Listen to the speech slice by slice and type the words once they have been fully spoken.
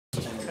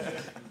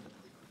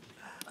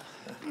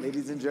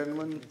Ladies and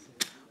gentlemen,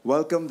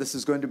 welcome. This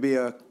is going to be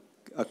a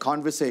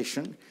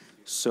conversation,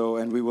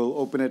 and we will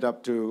open it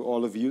up to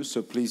all of you.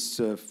 So please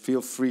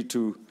feel free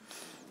to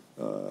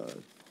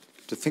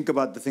think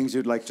about the things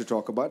you'd like to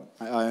talk about.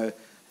 I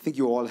think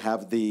you all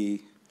have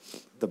the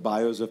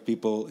bios of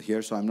people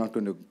here, so I'm not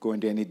going to go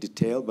into any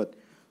detail. But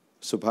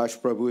Subhash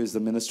Prabhu is the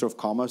Minister of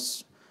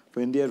Commerce for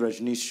India.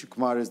 Rajneesh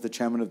Kumar is the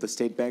Chairman of the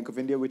State Bank of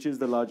India, which is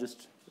the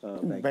largest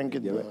bank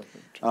in India,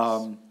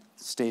 right?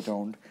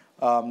 State-owned.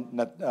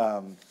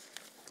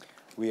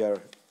 We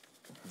are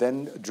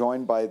then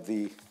joined by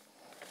the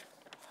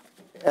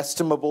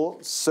estimable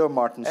Sir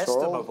Martin Sorrell.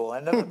 Estimable.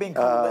 I've never been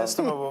called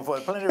estimable for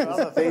plenty of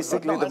other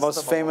Basically the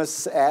most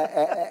famous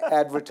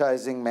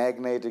advertising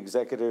magnate,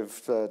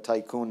 executive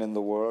tycoon in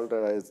the world,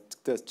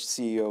 the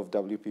CEO of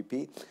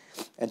WPP.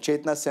 And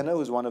Chetna Sinha,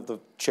 who's one of the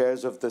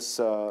chairs of this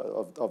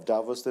of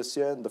Davos this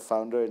year, and the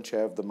founder and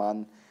chair of the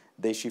Man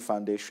Deshi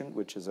Foundation,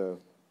 which is a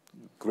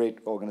great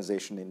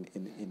organization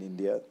in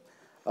India.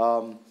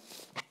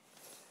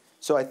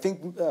 So I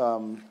think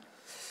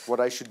what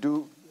I should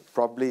do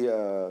probably,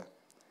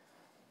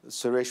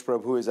 Suresh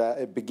Prabhu, is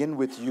I begin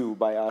with you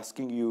by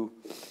asking you,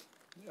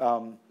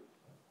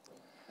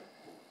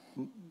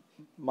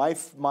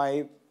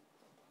 my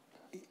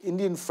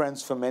Indian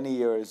friends for many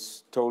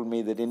years told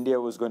me that India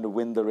was going to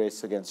win the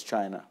race against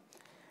China.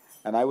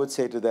 And I would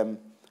say to them,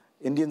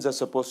 Indians are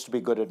supposed to be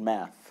good at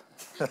math.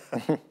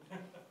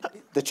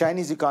 The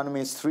Chinese economy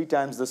is 3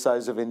 times the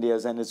size of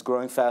India's, and it's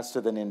growing faster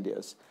than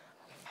India's.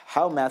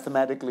 How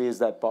mathematically is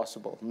that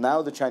possible?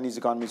 Now the Chinese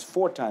economy is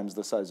 4 times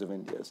the size of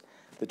India's.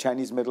 The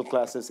Chinese middle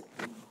class is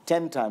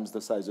 10 times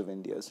the size of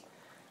India's.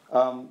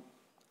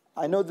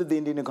 I know that the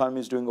Indian economy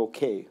is doing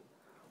okay,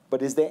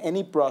 but is there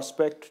any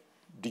prospect,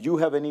 do you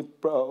have any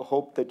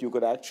hope that you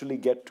could actually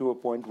get to a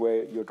point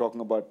where you're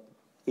talking about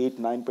 8,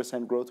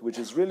 9% growth, which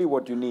is really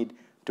what you need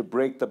to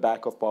break the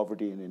back of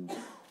poverty in India?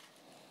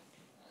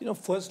 You know,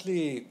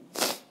 firstly,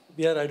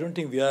 I don't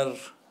think we are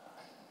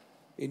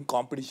in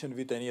competition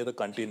with any other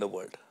country in the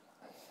world.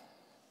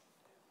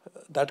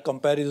 That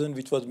comparison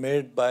which was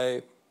made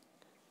by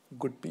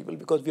good people,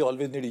 because we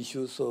always need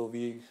issues, so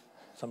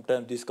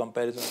sometimes this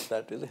comparison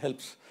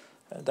helps.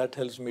 That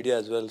helps media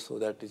as well, so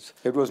that is...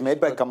 It was made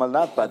by Kamal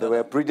Nath, by the way,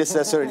 a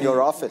predecessor in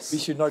your office. We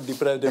should not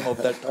deprive them of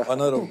that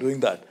honor of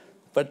doing that.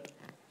 But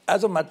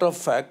as a matter of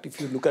fact,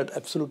 if you look at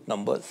absolute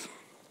numbers,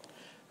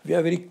 we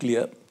are very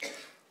clear.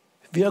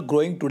 We are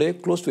growing today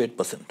close to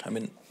 8%. I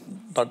mean,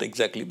 not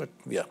exactly, but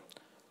we are.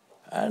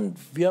 And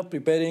we are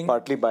preparing...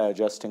 Partly by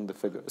adjusting the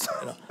figures.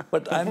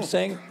 But I'm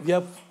saying we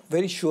are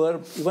very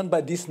sure, even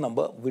by this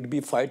number, would be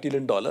 $5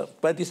 trillion,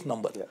 by this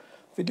number. Yeah.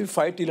 It will be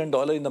 $5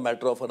 trillion in the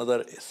matter of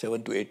another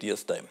 7 to 8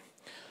 years' time.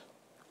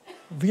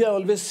 We have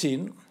always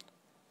seen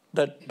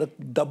that the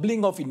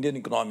doubling of Indian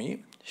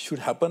economy should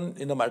happen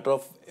in a matter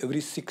of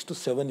every 6 to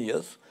 7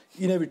 years,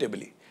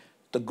 inevitably,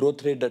 the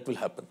growth rate that will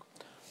happen.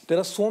 There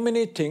are so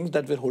many things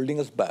that were holding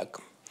us back.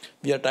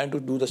 We are trying to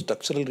do the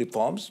structural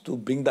reforms to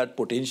bring that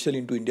potential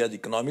into India's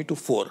economy to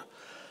 4.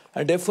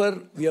 And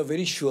therefore, we are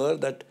very sure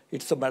that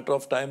it's a matter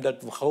of time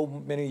that how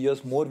many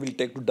years more will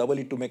take to double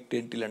it to make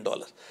 $10 trillion.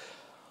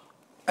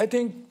 I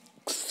think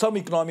some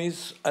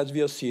economies, as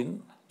we have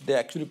seen, they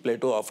actually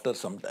plateau after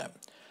some time.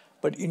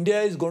 But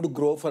India is going to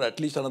grow for at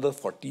least another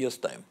 40 years'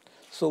 time.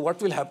 So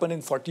what will happen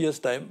in 40 years'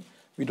 time,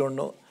 we don't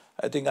know.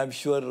 I'm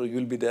sure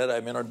you'll be there.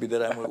 I may not be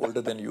there. I'm older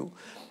than you.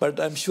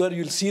 But I'm sure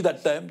you'll see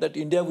that time that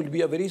India will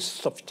be a very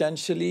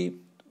substantially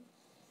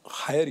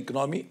higher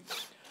economy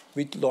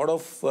with a lot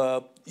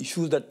of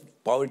issues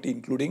that poverty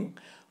including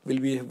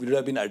will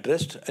have been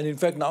addressed. And in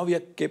fact, now we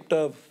have kept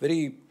a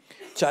very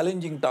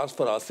challenging task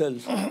for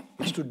ourselves,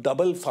 is to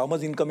double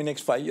farmers' income in the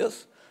next 5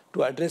 years,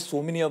 to address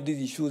so many of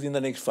these issues in the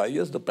next 5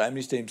 years. The Prime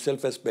Minister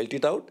himself has spelled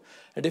it out.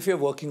 And if we are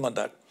working on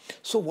that.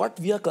 So what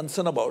we are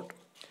concerned about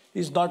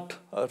is not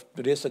a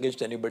race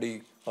against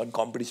anybody or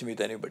competition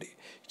with anybody.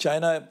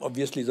 China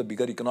obviously is a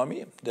bigger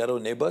economy. They are our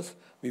neighbors.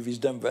 We wish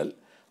them well.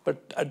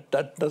 But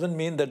that doesn't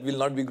mean that we'll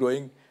not be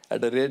growing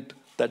at a rate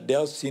that they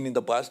have seen in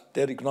the past.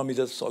 Their economy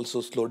has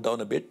also slowed down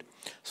a bit.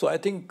 So I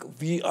think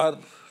we are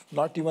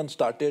not even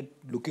started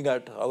looking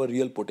at our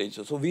real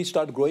potential. So we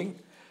start growing.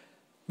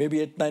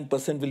 Maybe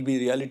 8-9% will be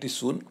reality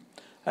soon.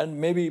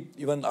 And maybe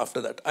even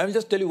after that. I will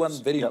just tell you one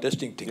very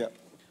interesting thing.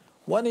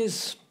 One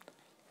is,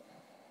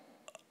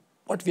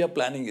 what we are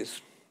planning is,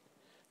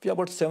 we have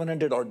about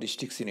 700 odd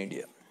districts in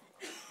India.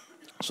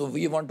 So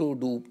we want to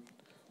do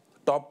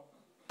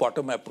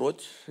top-bottom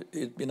approach,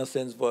 in a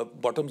sense,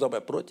 bottoms-up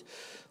approach.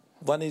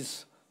 One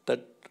is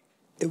that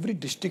every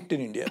district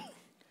in India,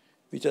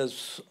 which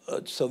has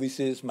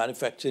services,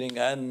 manufacturing,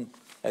 and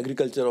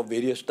agriculture of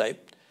various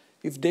type,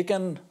 if they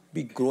can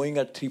be growing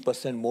at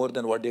 3% more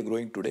than what they're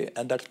growing today,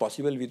 and that's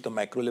possible with the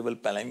macro-level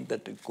planning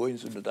that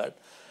goes into that,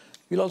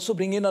 we'll also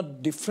bring in a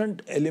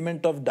different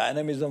element of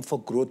dynamism for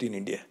growth in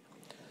India.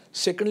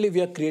 Secondly, we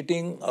are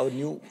creating our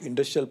new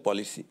industrial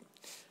policy,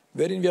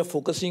 wherein we are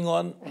focusing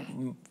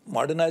on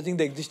modernizing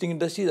the existing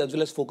industries as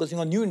well as focusing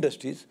on new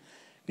industries,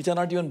 which are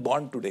not even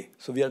born today.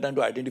 So we are trying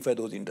to identify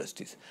those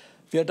industries.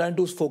 We are trying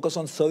to focus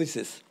on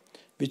services,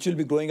 which will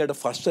be growing at a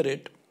faster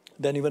rate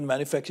than even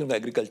manufacturing or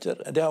agriculture.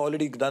 And they have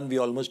already done, we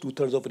almost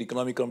 2/3 of our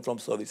economy come from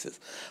services.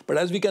 But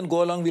as we can go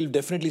along, we'll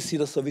definitely see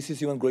the services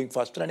even growing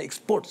faster, and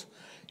exports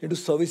into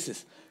services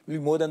will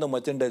be more than the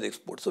merchandise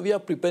exports. So we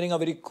are preparing a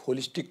very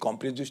holistic,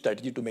 comprehensive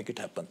strategy to make it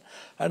happen.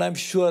 And I'm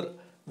sure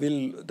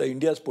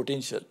India's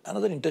potential.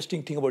 Another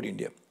interesting thing about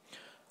India,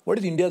 what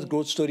is India's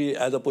growth story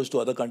as opposed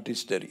to other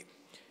countries' story?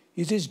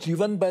 It is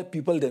driven by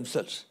people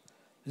themselves.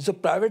 It's a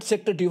private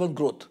sector driven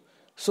growth.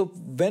 So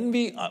when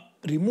we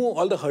remove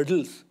all the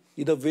hurdles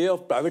in the way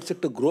of private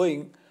sector growing,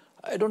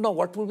 I don't know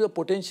what will be the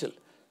potential.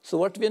 So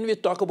when we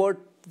talk about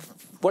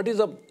what is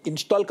the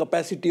installed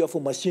capacity of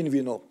a machine,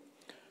 we know.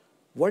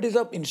 What is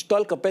the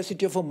installed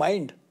capacity of a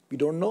mind? We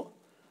don't know.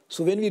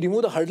 So when we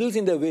remove the hurdles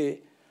in the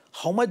way,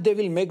 how much they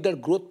will make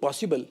that growth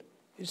possible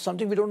is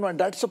something we don't know. And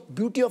that's the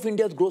beauty of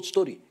India's growth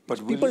story.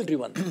 It's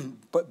people-driven.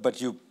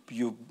 But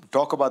you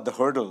talk about the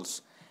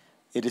hurdles.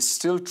 It is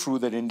still true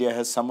that India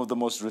has some of the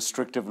most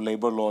restrictive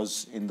labor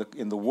laws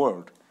in the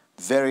world.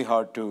 Very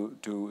hard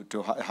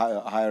to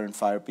hire and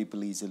fire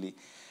people easily.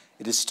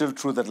 It is still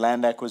true that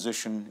land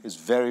acquisition is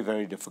very,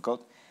 very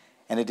difficult.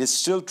 And it is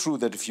still true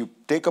that if you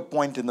take a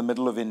point in the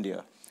middle of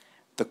India,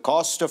 the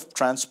cost of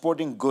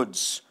transporting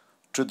goods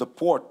to the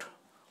port,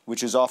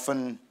 which is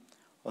often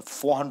a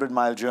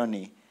 400-mile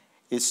journey,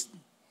 is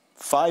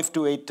 5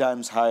 to 8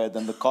 times higher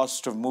than the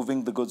cost of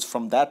moving the goods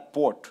from that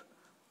port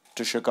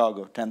to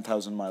Chicago,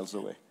 10,000 miles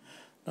away.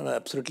 No,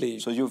 absolutely.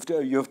 So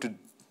you have to.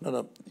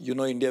 No, you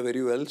know India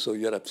very well, so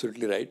you're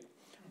absolutely right.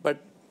 But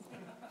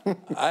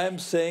I am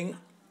saying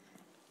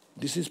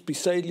this is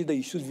precisely the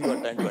issues we are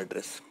trying to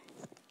address.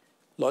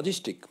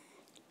 Logistic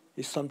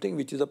is something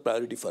which is a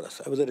priority for us.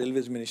 I was a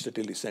railways minister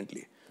till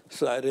recently.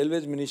 So our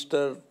railways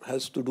minister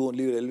has to do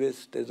only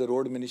railways. There's a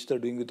road minister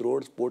doing with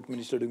roads, port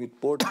minister doing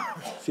with port.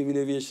 Civil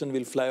aviation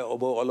will fly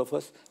above all of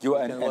us.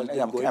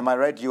 Am I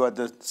right? You are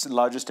the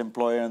largest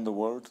employer in the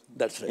world?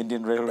 That's right.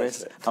 Indian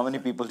Railways? That's right. How many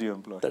people do you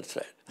employ? That's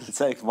right. It's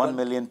like 1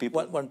 million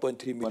people?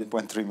 1.3 million.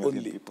 1.3 million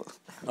only. people.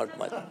 Not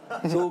much.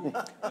 So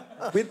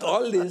with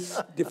all these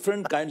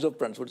different kinds of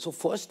transport, so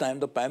first time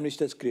the Prime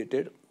Minister has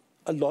created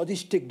a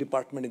logistic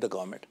department in the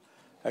government.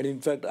 And in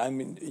fact,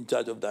 I'm in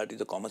charge of that, is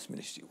the Commerce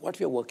Ministry. What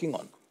we are working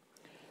on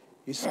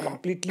is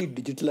completely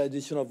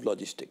digitalization of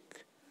logistic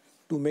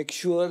to make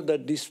sure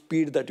that this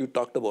speed that you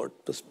talked about,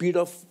 the speed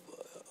of...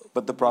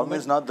 But the problem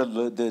is not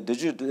the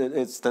digit,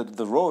 it's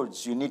the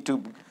roads. You need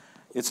to,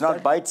 it's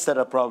not bytes that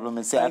are problem,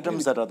 it's the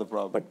atoms that are the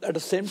problem. But at the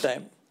same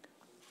time,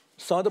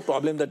 some of the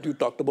problem that you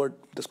talked about,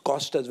 the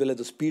cost as well as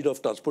the speed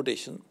of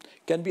transportation,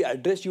 can be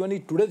addressed even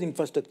in today's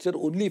infrastructure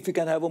only if you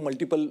can have a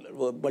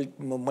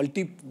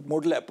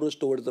multimodal approach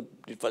towards the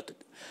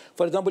infrastructure.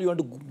 For example, you want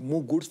to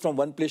move goods from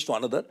one place to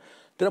another,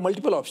 there are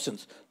multiple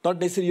options. Not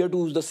necessarily you have to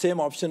use the same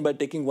option by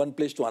taking one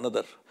place to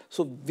another.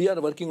 So we are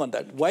working on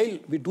that. While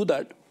we do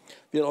that,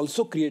 we are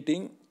also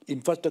creating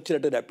infrastructure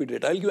at a rapid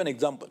rate. I'll give you an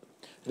example.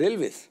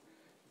 Railways,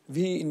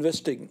 we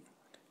investing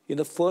in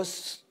the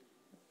first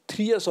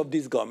 3 years of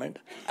this government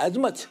as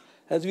much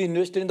as we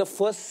invested in the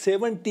first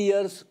 70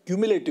 years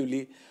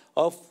cumulatively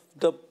of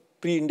the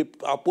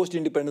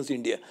post-independence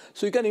India.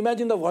 So you can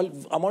imagine the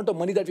amount of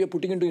money that we are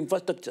putting into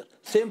infrastructure.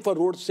 Same for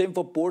roads, same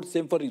for ports,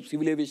 same for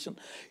civil aviation.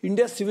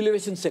 India's civil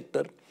aviation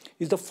sector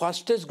is the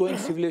fastest growing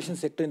civil aviation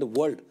sector in the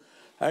world.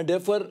 And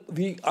therefore,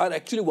 we are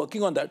actually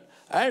working on that.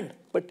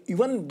 But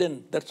even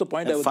then, that's the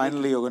point I was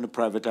finally, you're going to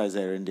privatize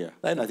Air India.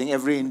 I think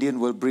every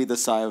Indian will breathe a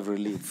sigh of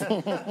relief.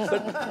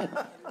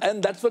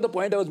 And that's what the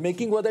point I was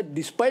making was that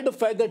despite the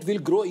fact that we'll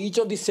grow each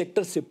of these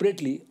sectors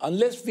separately,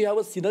 unless we have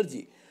a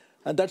synergy,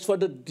 and that's what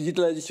the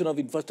digitalization of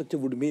infrastructure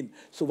would mean.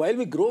 So while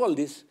we grow all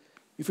this,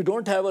 if we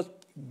don't have a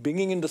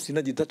bringing in the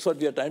synergy, that's what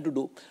we are trying to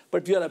do.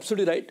 But we are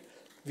absolutely right.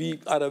 We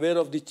are aware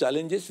of the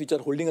challenges which are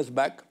holding us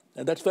back.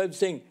 And that's why I'm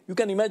saying, you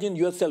can imagine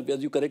yourself,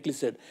 as you correctly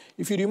said,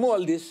 if you remove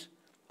all this,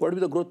 what will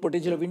be the growth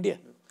potential of India?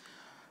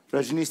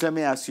 Rajneesh, let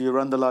me ask you, you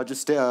run the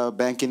largest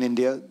bank in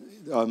India.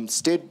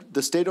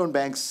 The state-owned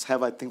banks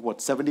have, I think, what,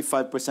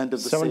 75%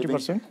 of the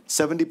 70%?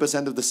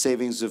 70% of the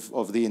savings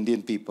of the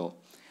Indian people.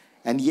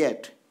 And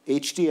yet,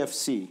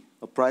 HDFC,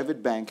 a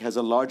private bank, has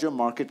a larger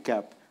market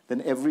cap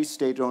than every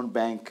state-owned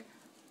bank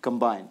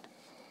combined.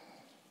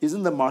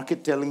 Isn't the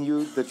market telling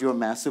you that you're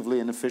massively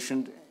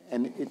inefficient?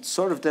 And it's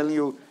sort of telling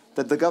you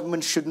that the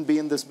government shouldn't be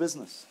in this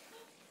business.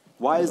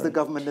 Why is the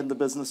government in the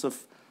business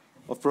of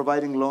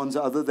providing loans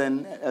other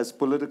than as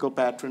political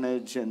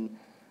patronage? And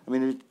I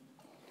mean,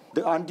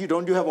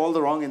 don't you have all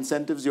the wrong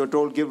incentives? You're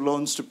told give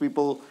loans to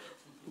people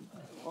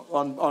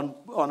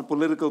on a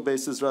political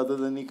basis rather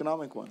than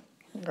economic one.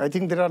 I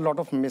think there are a lot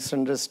of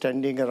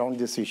misunderstanding around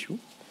this issue.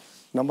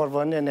 Number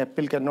one, an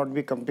apple cannot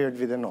be compared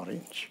with an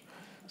orange.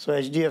 So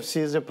HDFC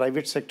is a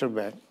private sector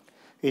bank.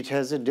 It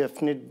has a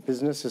definite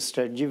business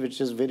strategy which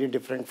is very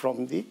different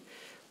from the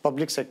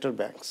public sector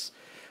banks.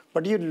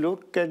 But you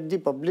look at the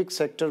public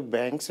sector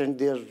banks and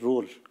their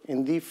role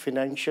in the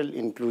financial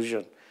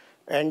inclusion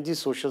and the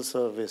social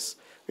service.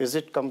 Is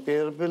it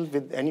comparable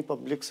with any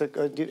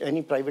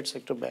any private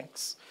sector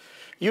banks?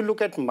 You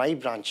look at my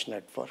branch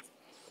network.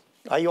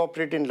 I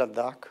operate in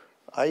Ladakh.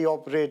 I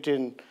operate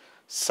in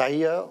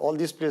Saya. All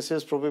these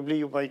places, probably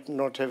you might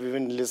not have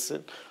even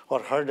listened or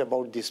heard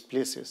about these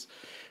places.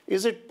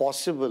 Is it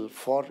possible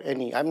for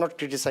any, I'm not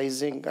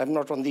criticizing, I'm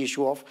not on the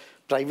issue of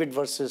private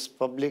versus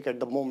public at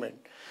the moment,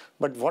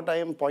 but what I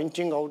am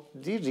pointing out,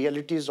 the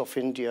realities of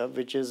India,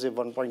 which is a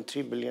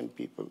 1.3 billion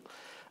people,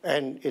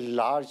 and a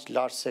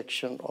large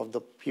section of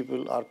the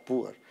people are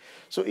poor.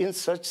 So in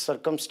such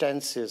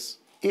circumstances,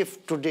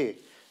 if today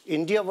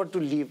India were to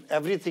leave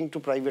everything to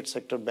private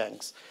sector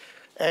banks,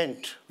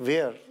 and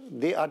where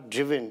they are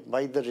driven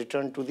by the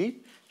return to the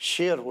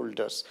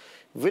shareholders,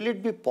 will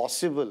it be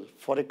possible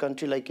for a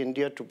country like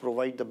India to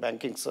provide the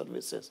banking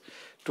services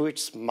to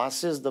its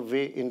masses the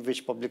way in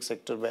which public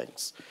sector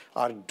banks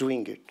are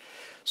doing it?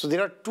 So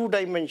there are two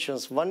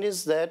dimensions. One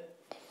is that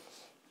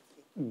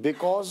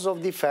because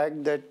of the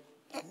fact that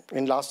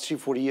in last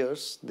 3-4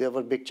 years, there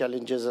were big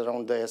challenges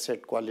around the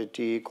asset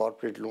quality,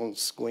 corporate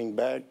loans going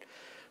bad,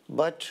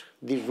 but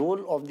the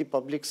role of the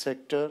public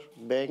sector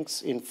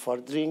banks in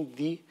furthering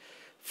the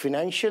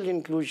financial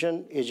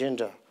inclusion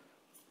agenda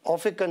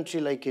of a country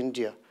like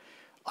India,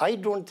 I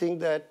don't think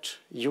that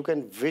you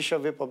can wish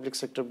away public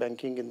sector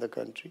banking in the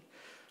country.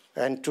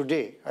 And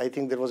today, I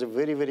think there was a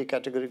very, very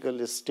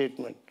categorical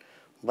statement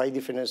by the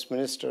finance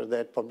minister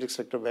that public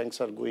sector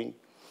banks are going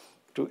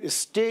to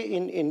stay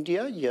in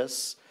India,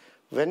 yes,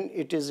 when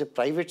it is a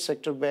private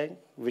sector bank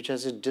which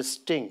has a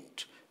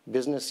distinct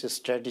business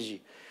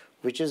strategy,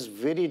 which is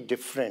very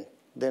different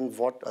than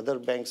what other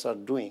banks are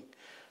doing,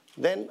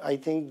 then I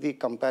think the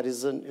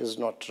comparison is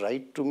not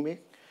right to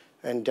make.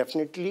 And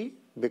definitely,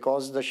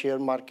 because the share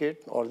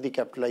market or the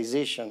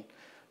capitalization,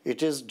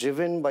 it is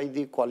driven by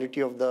the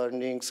quality of the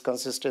earnings,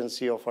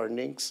 consistency of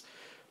earnings.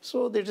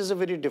 So that is a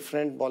very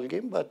different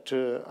ballgame, but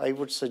I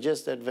would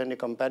suggest that when a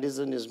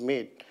comparison is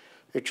made,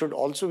 it should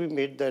also be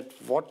made that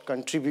what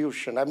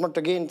contribution, I'm not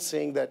again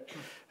saying that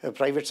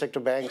private sector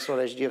banks or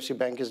HDFC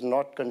Bank is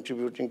not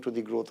contributing to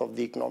the growth of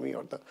the economy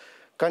or the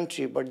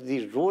country, but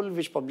the role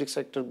which public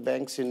sector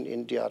banks in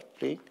India are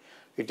playing,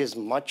 it is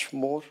much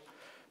more.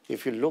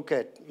 If you look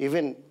at,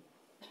 even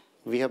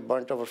we have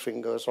burnt our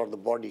fingers or the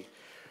body,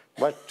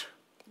 but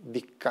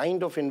the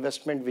kind of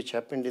investment which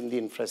happened in the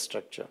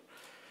infrastructure,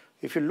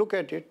 if you look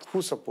at it,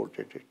 who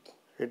supported it?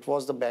 It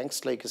was the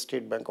banks like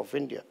State Bank of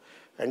India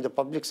and the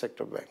public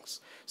sector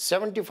banks.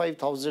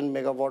 75,000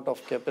 megawatt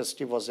of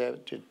capacity was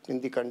added in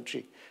the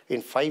country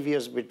in 5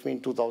 years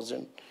between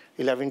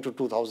 2011 to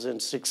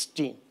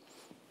 2016.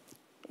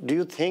 Do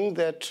you think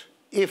that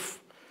if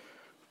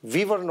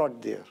we were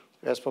not there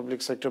as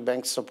public sector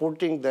banks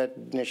supporting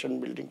that nation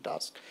building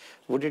task,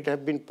 would it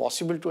have been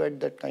possible to add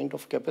that kind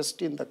of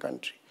capacity in the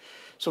country?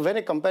 So when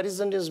a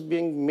comparison is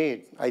being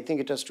made, I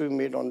think it has to be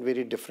made on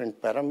very different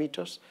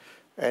parameters,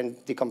 and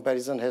the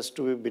comparison has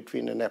to be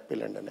between an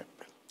apple and an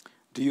apple.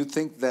 Do you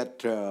think that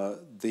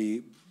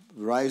the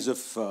rise of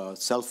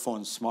cell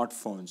phones,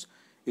 smartphones,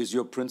 is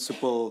your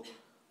principal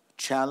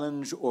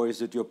challenge, or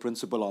is it your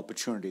principal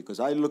opportunity? Because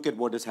I look at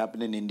what has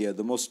happened in India,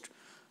 the most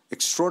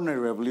extraordinary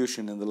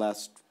revolution in the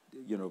last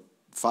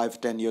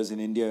 5-10 years in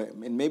India,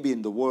 and maybe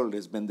in the world,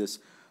 has been this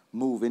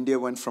move. India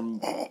went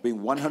from being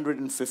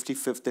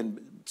 155th in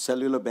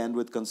cellular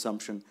bandwidth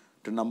consumption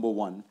to number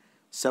 1,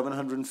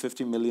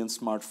 750 million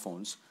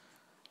smartphones.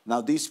 Now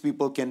these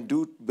people can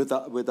do, with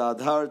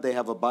Aadhaar, they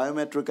have a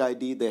biometric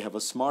ID, they have a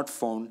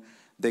smartphone,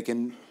 they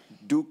can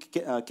do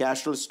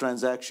cashless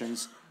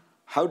transactions.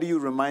 How do you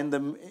remind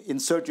them,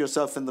 insert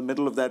yourself in the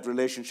middle of that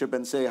relationship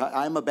and say,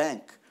 I'm a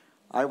bank.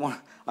 I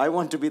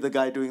want to be the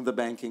guy doing the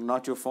banking,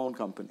 not your phone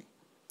company?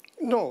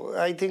 No,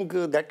 I think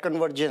that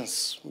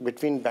convergence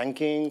between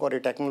banking or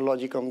a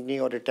technology company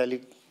or a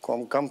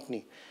telecom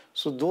company,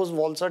 so those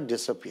walls are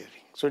disappearing.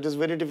 So it is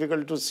very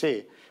difficult to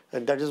say.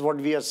 That is what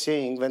we are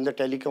saying when the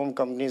telecom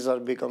companies are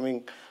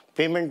becoming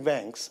payment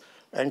banks.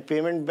 And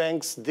payment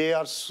banks, they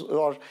are,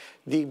 or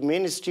the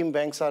mainstream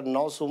banks are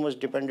now so much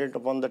dependent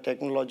upon the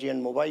technology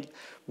and mobile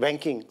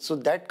banking. So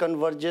that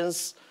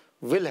convergence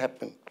will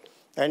happen.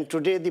 And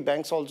today the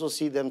banks also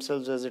see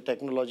themselves as a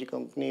technology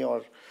company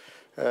or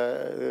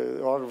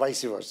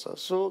vice versa.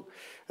 So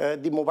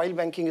the mobile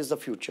banking is the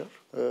future,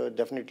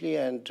 definitely.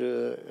 And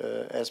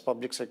as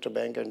public sector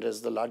bank and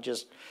as the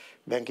largest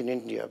bank in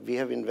India, we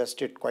have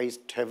invested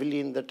quite heavily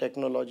in the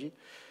technology.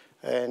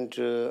 And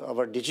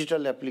our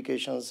digital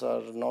applications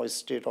are now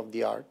state of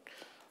the art.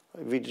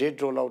 We did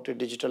roll out a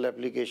digital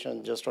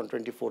application just on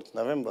 24th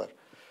November,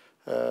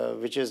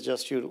 which is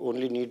just you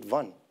only need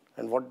one.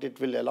 And what it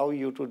will allow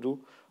you to do,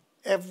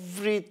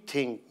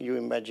 everything you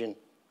imagine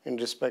in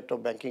respect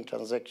of banking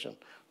transaction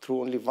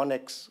through only one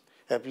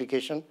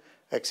application,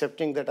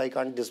 accepting that I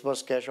can't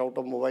disburse cash out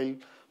of mobile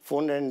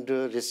phone and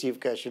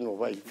receive cash in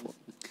mobile phone.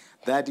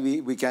 That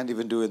we can't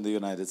even do in the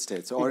United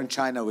States or in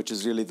China, which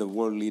is really the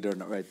world leader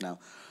right now.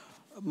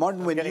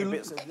 Martin, when you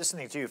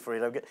listening to you,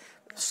 Fareed, I get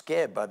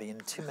scared by the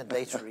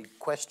intimidatory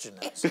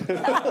questioners.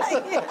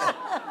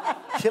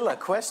 Killer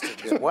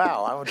questions.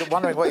 Wow, I'm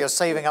wondering what you're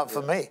saving up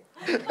for me.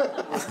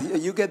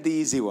 you get the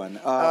easy one.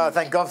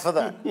 Thank God for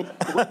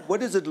that.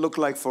 What does it look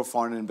like for a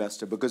foreign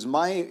investor? Because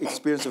my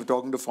experience of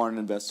talking to foreign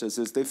investors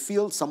is they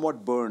feel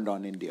somewhat burned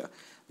on India.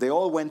 They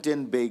all went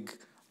in big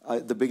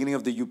at the beginning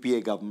of the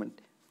UPA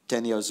government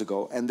 10 years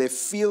ago, and they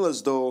feel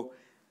as though,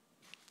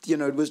 you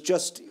know, it was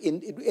just,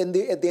 at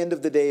the end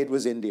of the day, it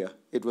was India.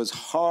 It was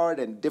hard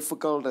and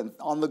difficult, and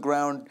on the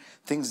ground,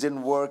 things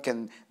didn't work,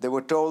 and they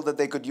were told that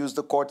they could use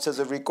the courts as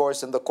a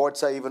recourse, and the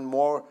courts are even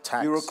more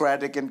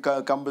bureaucratic and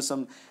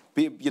cumbersome,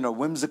 you know,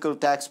 whimsical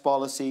tax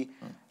policy.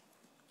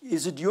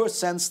 Is it your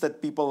sense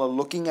that people are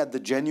looking at the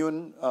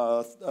genuine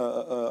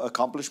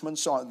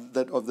accomplishments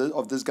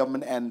of this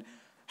government, and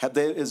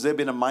has there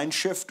been a mind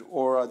shift,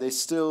 or are they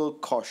still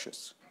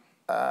cautious?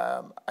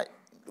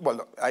 Well,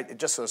 look, I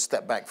just sort of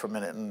step back for a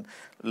minute and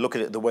look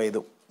at it the way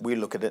that we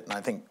look at it, and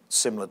I think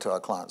similar to our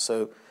clients.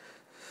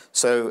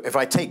 So if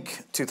I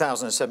take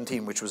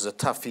 2017, which was a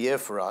tough year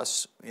for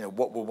us, you know,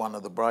 what were one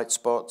of the bright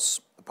spots,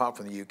 apart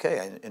from the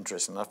UK,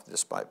 interesting enough,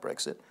 despite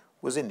Brexit,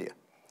 was India.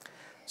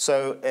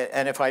 So,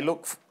 and if I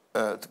look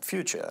at the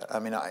future, I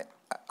mean,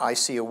 I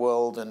see a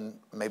world, and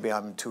maybe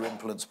I'm too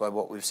influenced by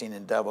what we've seen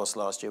in Davos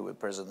last year with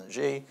President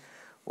Xi,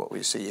 what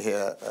we see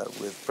here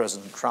with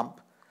President Trump,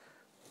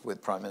 with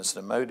Prime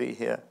Minister Modi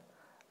here.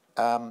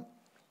 You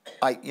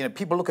know,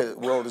 people look at the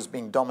world as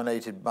being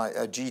dominated by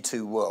a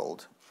G2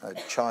 world,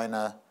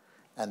 China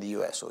and the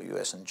US, or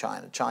US and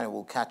China. China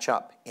will catch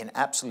up in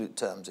absolute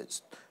terms.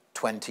 It's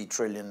 20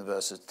 trillion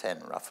versus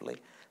 10,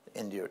 roughly.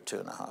 India at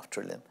 2.5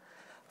 trillion.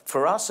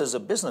 For us as a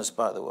business,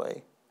 by the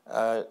way,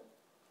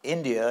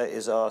 India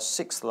is our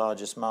 6th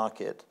largest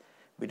market.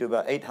 We do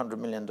about $800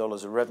 million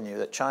of revenue.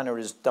 That China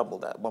is double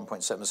that,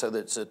 1.7, so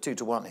that's a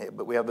 2-to-1 here.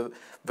 But we have a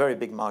very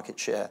big market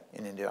share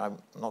in India. I'm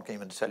not going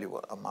to even tell you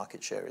what our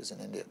market share is in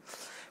India.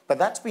 But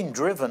that's been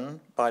driven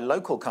by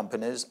local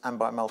companies and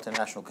by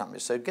multinational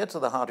companies. So get to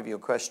the heart of your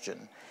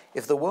question.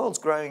 If the world's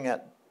growing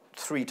at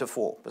 3 to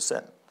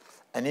 4%,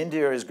 and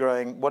India is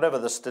growing, whatever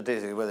the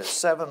statistic, whether it's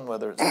 7,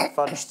 whether it's a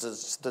fudged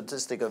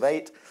statistic of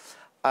 8,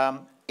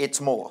 it's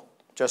more,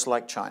 just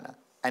like China.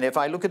 And if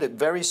I look at it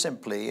very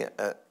simply,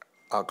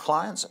 our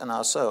clients and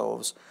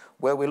ourselves,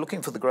 where we're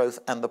looking for the growth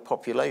and the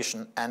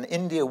population, and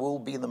India will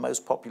be the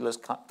most populous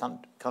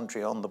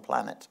country on the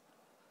planet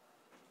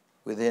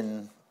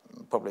within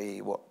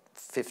probably,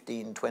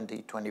 15,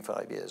 20,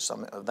 25 years,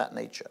 something of that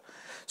nature.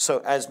 So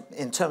as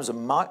in terms of,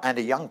 and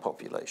a young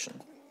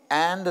population,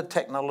 and a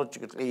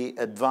technologically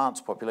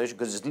advanced population,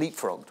 because it's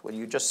leapfrogged. What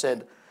you just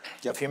said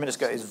a few minutes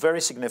ago is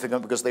very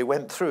significant, because they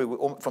went through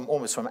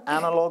almost from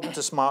analog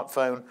to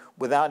smartphone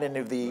without any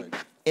of the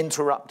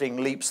interrupting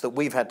leaps that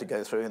we've had to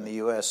go through in the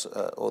US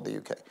or the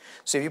UK.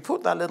 So if you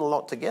put that little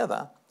lot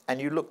together, and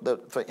you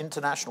look for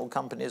international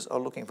companies are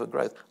looking for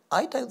growth,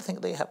 I don't think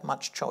they have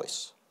much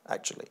choice,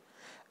 actually.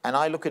 And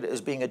I look at it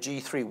as being a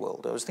G3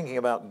 world. I was thinking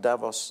about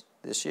Davos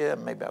this year.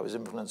 Maybe I was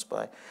influenced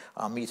by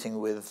our meeting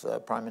with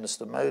Prime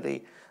Minister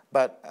Modi.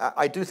 But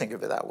I do think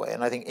of it that way.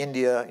 And I think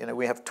India, you know,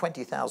 we have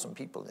 20,000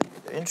 people in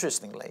India.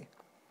 Interestingly,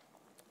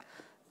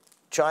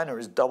 China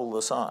is double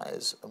the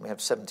size, and we have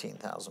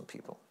 17,000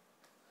 people.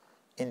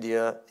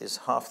 India is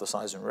half the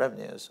size in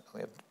revenues, and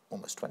we have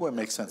almost 20,000. Well,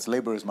 it makes sense.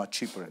 Labor is much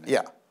cheaper in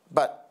India. Yeah.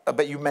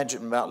 But you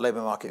mentioned about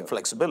labour market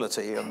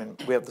flexibility. I mean,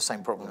 we have the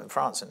same problem in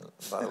France,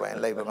 by the way,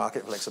 in labour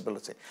market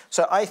flexibility.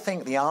 So I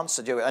think the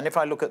answer to it, and if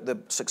I look at the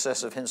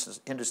success of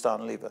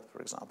Hindustan Lever, for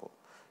example,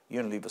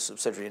 Unilever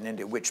subsidiary in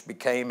India, which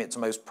became its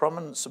most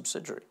prominent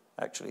subsidiary.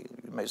 Actually,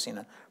 you may have seen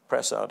a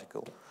press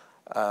article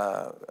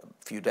a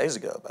few days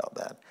ago about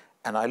that.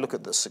 And I look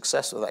at the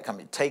success of that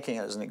company, taking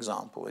it as an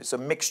example. It's a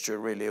mixture,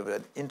 really, of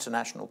an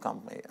international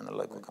company and a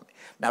local company.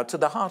 Now, to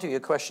the heart of your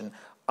question,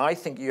 I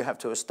think you have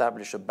to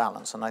establish a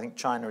balance, and I think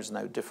China is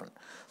no different.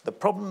 The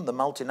problem the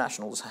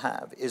multinationals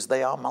have is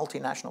they are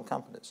multinational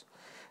companies.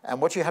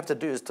 And what you have to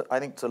do is, I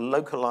think, to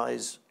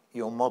localize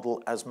your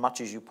model as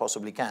much as you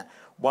possibly can.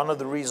 One of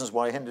the reasons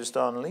why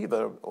Hindustan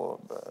Lever or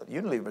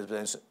Unilever has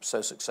been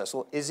so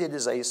successful is it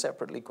is a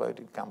separately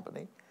quoted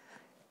company,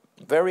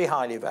 very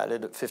highly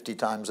valued at 50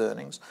 times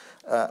earnings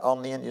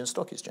on the Indian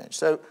Stock Exchange.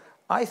 So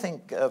I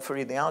think,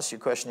 Fareed, the answer to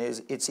your question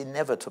is it's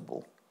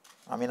inevitable.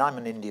 I mean, I'm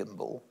an Indian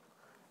bull,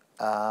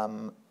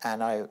 and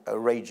a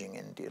raging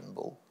Indian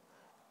bull.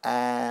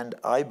 And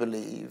I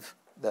believe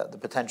that the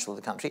potential of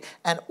the country,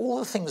 and all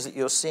the things that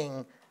you're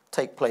seeing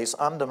take place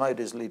under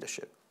Modi's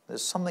leadership,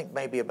 there's something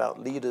maybe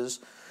about leaders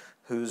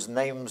whose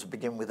names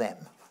begin with M.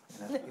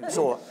 You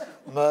saw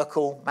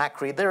Merkel,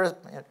 Macri, there are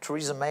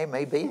Theresa May,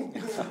 maybe.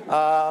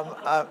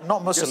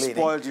 Not Mussolini.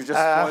 You just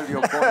spoiled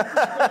your point.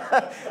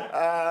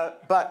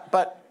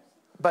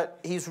 But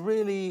he's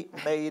really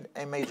made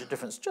a major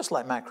difference, just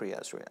like Macri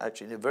has,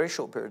 actually, in a very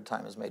short period of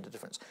time has made a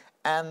difference.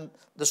 And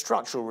the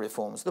structural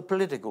reforms, the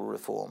political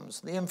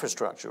reforms, the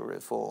infrastructure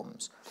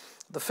reforms,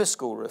 the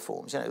fiscal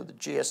reforms, you know, the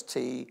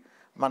GST,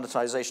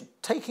 monetization,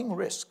 taking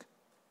risk,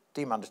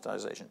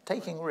 demonetization,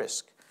 taking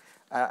risk,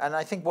 And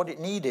I think what it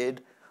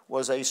needed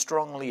was a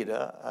strong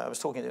leader. I was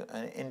talking to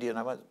an Indian,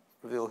 I won't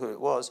reveal who it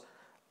was,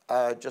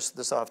 just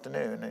this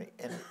afternoon,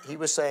 and he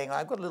was saying,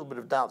 I've got a little bit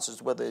of doubts as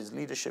to whether his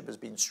leadership has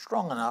been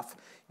strong enough.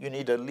 You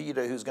need a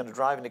leader who's going to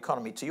drive an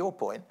economy, to your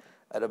point,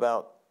 at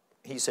about,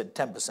 he said,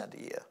 10%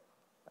 a year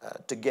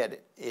to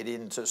get it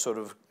into sort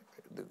of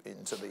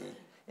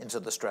into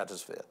the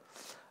stratosphere.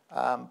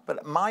 But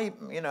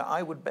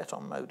I would bet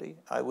on Modi.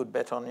 I would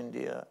bet on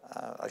India.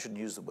 I shouldn't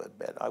use the word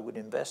bet. I would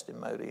invest in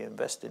Modi,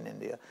 invest in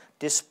India,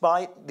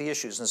 despite the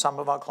issues. And some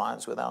of our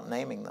clients, without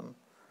naming them,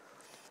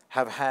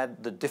 have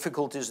had the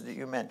difficulties that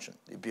you mentioned,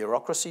 the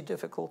bureaucracy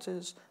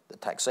difficulties, the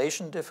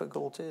taxation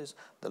difficulties,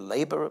 the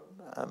labor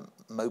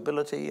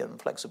mobility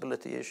and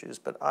flexibility issues.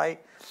 But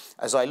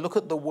as I look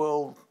at the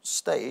world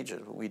stage, as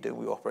we do,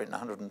 we operate in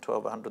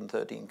 112,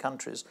 113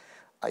 countries,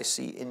 I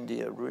see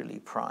India really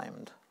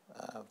primed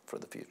for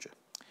the future.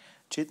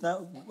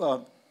 Chitna,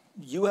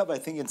 you have, I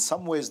think, in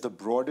some ways the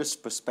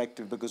broadest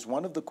perspective, because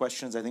one of the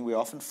questions I think we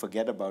often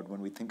forget about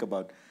when we think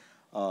about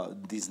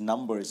these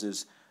numbers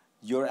is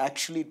you're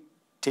actually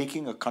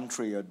taking a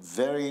country, a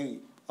very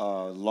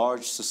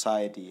large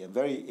society, a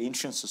very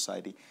ancient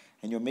society,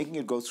 and you're making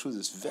it go through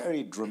this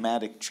very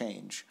dramatic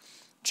change.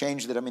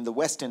 Change that, I mean, the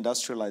West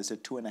industrialized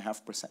at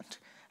 2.5%,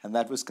 and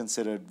that was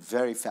considered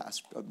very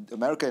fast.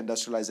 America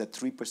industrialized at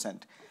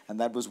 3%, and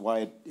that was why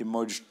it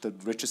emerged the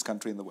richest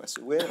country in the West.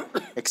 We're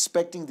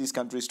expecting these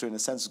countries to, in a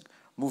sense,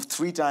 move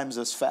 3 times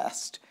as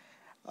fast.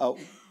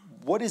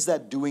 What is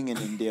that doing in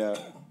India?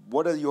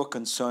 What are your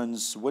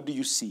concerns? What do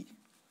you see?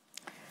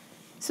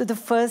 So the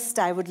first,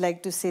 I would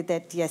like to say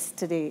that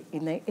yesterday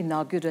in the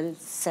inaugural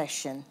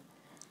session,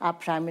 our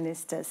Prime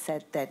Minister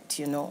said that,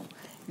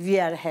 we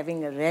are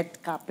having a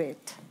red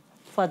carpet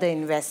for the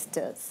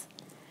investors.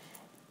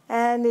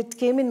 And it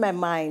came in my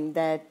mind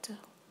that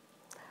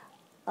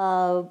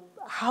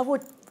how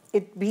would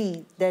it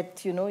be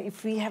that,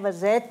 if we have a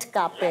red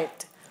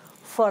carpet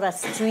for our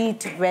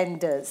street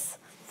vendors,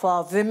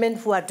 for women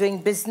who are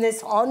doing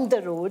business on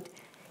the road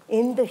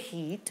in the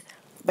heat,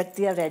 but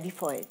they are ready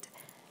for it.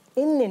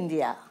 In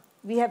India,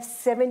 we have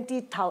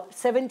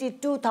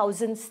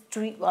 72,000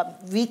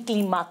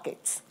 weekly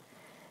markets.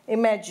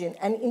 Imagine,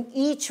 and in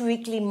each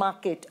weekly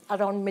market,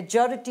 around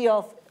majority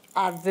of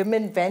our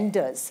women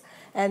vendors.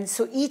 And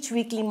so each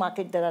weekly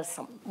market, there are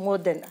more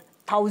than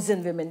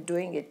 1,000 women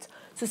doing it.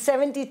 So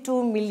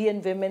 72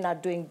 million women are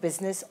doing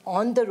business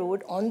on the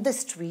road, on the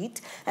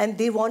street, and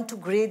they want to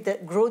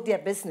grow their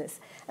business.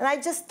 And I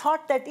just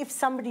thought that if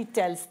somebody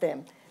tells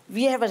them,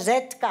 we have a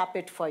red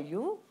carpet for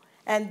you,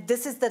 and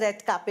this is the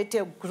red carpet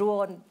to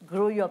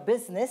grow your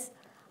business,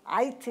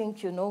 I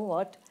think, you know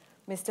what,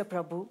 Mr.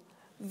 Prabhu,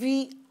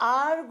 we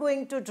are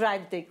going to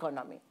drive the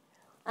economy.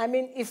 I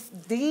mean, if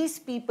these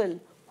people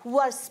who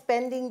are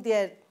spending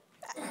their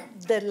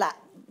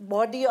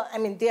body,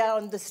 they are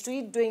on the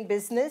street doing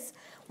business,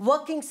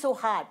 working so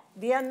hard,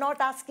 they are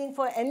not asking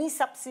for any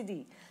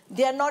subsidy.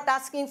 They are not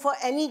asking for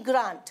any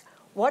grant.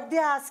 What they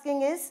are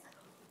asking is,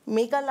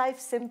 make our life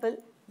simple.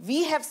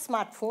 We have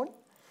smartphone.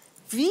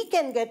 We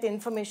can get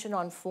information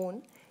on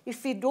phone.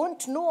 If we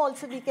don't know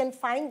also, we can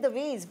find the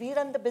ways. We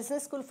run the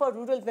business school for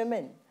rural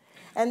women.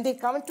 And they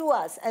come to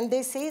us and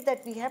they say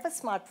that we have a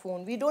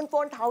smartphone. We don't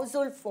want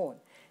household phone.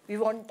 We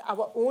want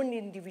our own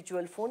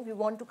individual phone. We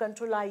want to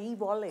control our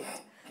e-wallet.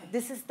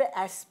 This is the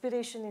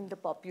aspiration in the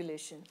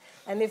population.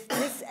 And if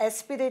this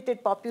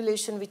aspirated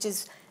population, which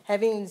is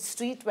having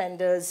street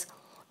vendors,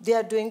 they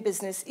are doing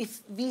business,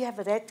 if we have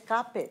a red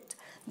carpet,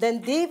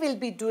 then they will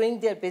be doing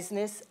their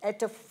business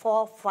at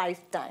 4-5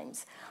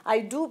 times.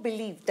 I do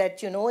believe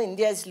that,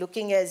 India is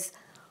looking as,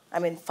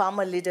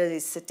 farmer leader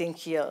is sitting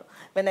here.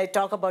 When I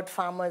talk about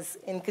farmers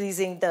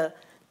increasing the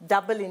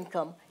double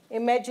income,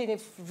 imagine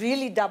if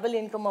really double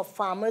income of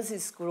farmers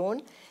is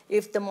grown,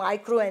 if the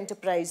micro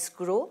enterprise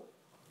grow,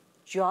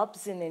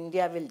 jobs in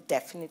India will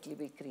definitely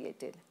be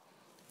created.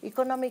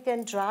 Economy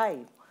can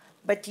drive.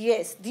 But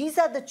yes, these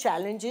are the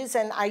challenges,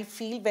 and I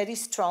feel very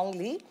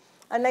strongly,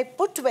 and I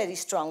put very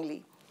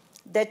strongly,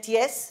 that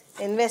yes,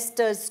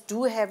 investors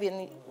do have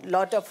a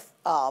lot of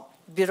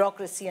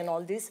bureaucracy and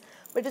all this,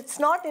 but it's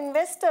not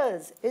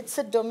investors. It's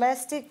a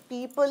domestic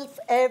people,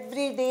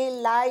 everyday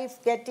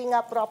life, getting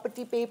our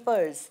property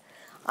papers.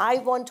 I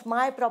want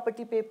my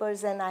property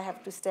papers, and I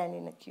have to stand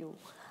in a queue.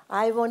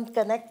 I want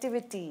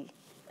connectivity,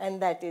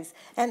 and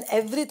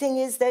everything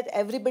is that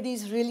everybody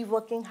is really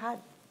working hard.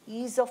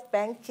 Ease of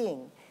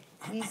banking,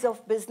 ease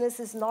of business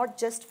is not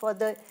just for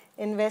the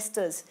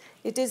investors.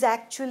 It is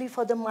actually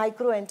for the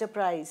micro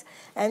enterprise.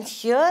 And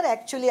here,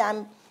 actually,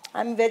 I'm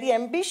very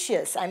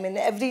ambitious.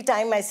 Every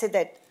time I say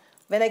that,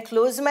 when I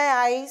close my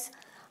eyes,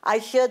 I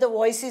hear the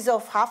voices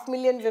of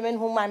 500,000 women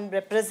whom I'm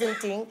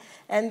representing,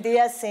 and they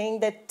are saying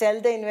that, tell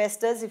the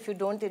investors, if you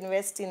don't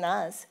invest in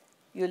us,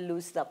 you'll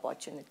lose the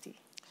opportunity.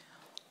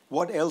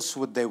 What else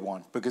would they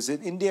want? Because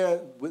in India,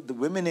 the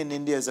women in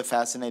India is a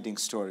fascinating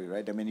story,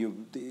 right?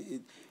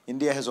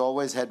 India has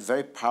always had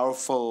very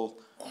powerful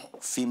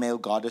female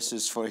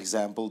goddesses, for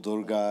example,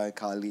 Durga,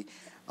 Kali.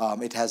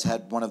 It has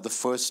had one of the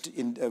first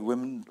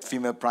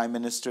female prime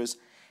ministers.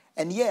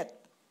 And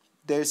yet,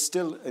 there's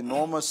still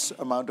enormous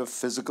amount of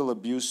physical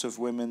abuse of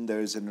women.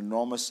 There is an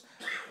enormous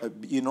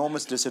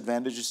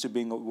disadvantages to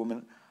being a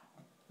woman.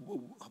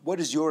 What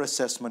is your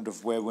assessment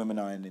of where women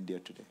are in India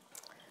today?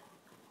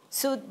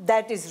 So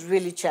that is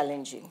really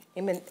challenging.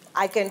 I mean,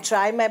 I can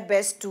try my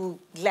best to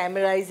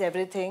glamorize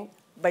everything,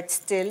 but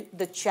still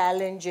the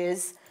challenge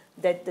is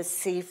that the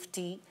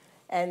safety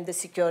and the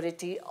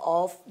security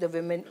of the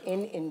women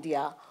in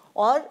India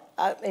or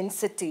in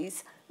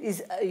cities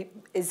is an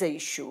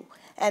issue.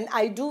 And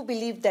I do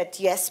believe that,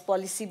 yes,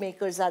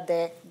 policymakers are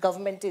there,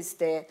 government is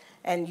there,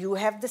 and you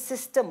have the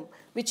system,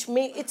 which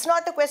it's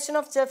not a question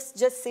of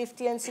just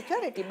safety and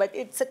security, but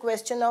it's a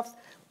question of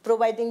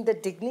providing the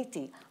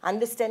dignity,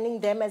 understanding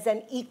them as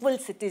an equal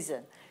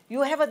citizen.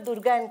 You have a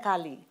Durga and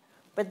Kali,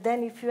 but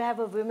then if you have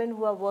a women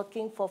who are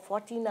working for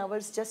 14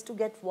 hours just to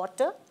get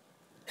water,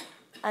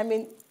 I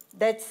mean,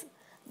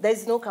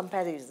 there's no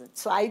comparison.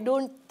 So I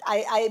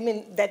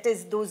mean,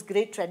 those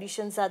great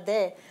traditions are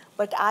there,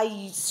 but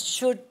I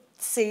should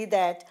say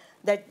that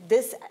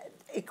this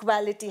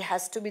equality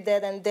has to be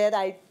there, and there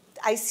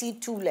I see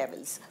two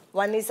levels.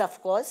 One is,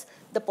 of course,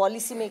 the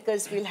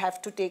policymakers will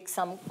have to take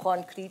some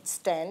concrete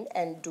stand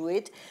and do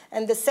it.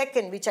 And the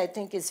second, which I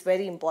think is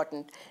very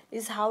important,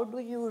 is how do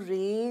you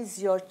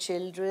raise your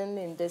children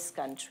in this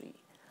country?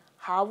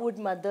 How would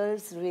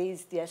mothers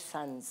raise their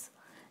sons?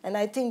 And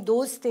I think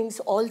those things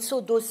also,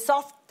 those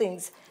soft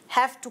things,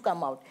 have to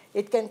come out.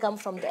 It can come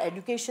from the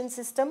education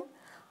system.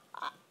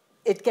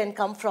 It can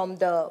come from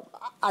the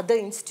other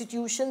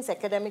institutions,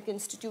 academic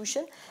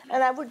institution.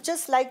 And I would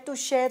just like to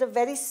share a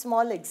very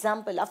small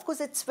example. Of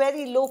course, it's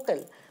very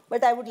local,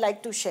 but I would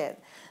like to share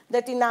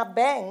that in our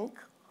bank,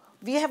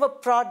 we have a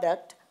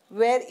product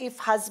where if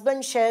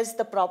husband shares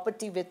the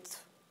property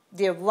with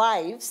their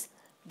wives,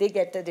 they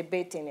get a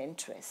rebate in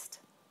interest,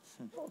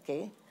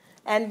 okay?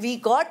 And we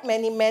got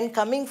many men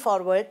coming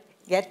forward,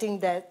 getting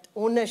that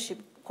ownership,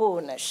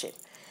 co-ownership.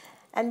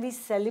 And we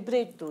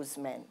celebrate those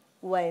men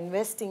who are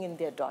investing in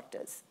their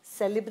daughters,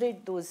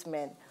 celebrate those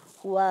men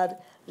who are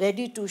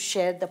ready to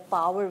share the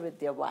power with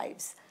their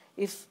wives.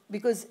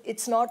 Because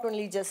it's not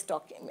only just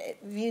talking,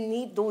 we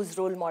need those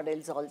role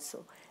models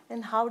also.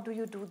 And how do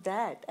you do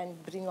that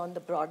and bring on the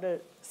broader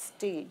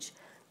stage?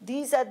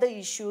 These are the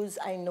issues.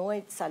 I know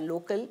it's a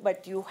local,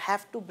 but you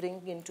have to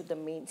bring into the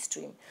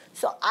mainstream.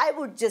 So I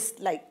would just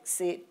like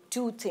say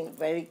two things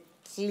very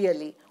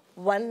clearly.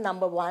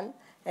 Number one,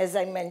 as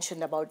I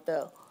mentioned about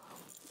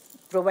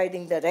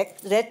providing the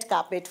red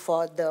carpet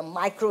for the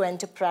micro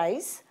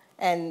enterprise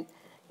and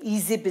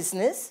easy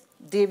business,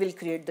 they will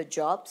create the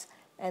jobs.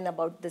 And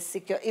about the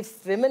secure,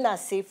 if women are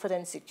safer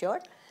and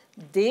secure,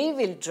 they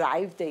will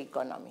drive the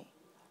economy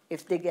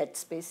if they get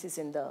spaces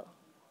in the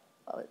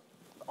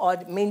or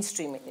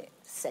mainstream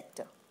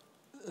sector.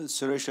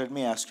 Suresh, let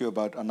me ask you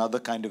about another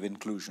kind of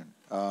inclusion.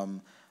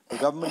 The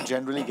government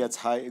generally gets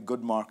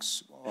good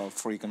marks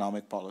for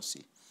economic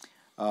policy.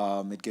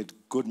 It gets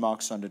good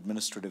marks on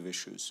administrative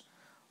issues.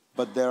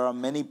 But there are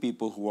many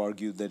people who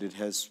argue that it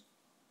has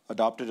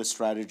adopted a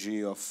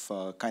strategy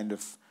of kind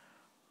of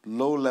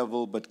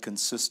low-level but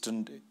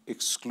consistent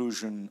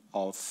exclusion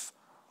of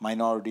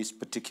minorities,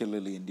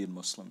 particularly Indian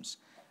Muslims.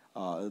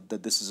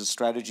 That this is a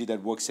strategy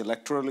that works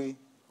electorally.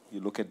 You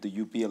look at the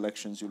UP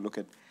elections,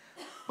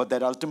 but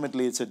that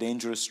ultimately it's a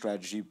dangerous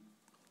strategy.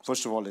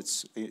 First of all,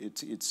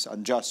 it's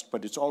unjust,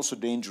 but it's also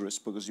dangerous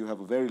because you have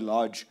a very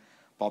large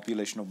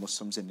population of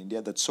Muslims in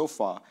India that so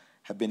far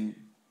have been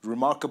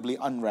remarkably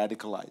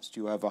unradicalized.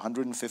 You have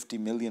 150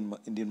 million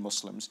Indian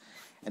Muslims,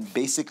 and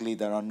basically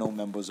there are no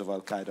members of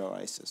Al-Qaeda or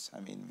ISIS. I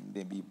mean,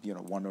 maybe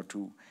one or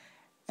two.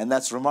 And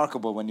that's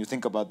remarkable when you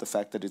think about the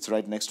fact that it's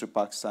right next to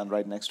Pakistan,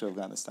 right next to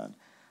Afghanistan.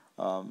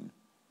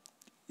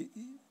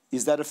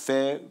 Is that a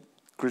fair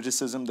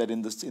criticism that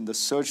in the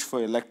search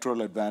for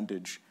electoral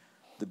advantage,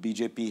 the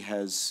BJP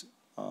has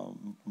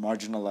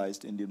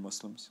marginalized Indian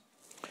Muslims?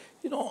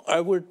 I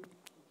would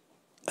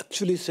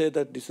actually say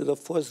that this is the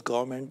first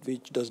government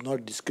which does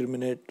not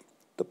discriminate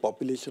the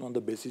population on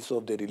the basis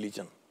of their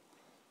religion.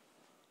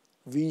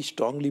 We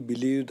strongly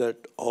believe that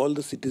all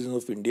the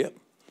citizens of India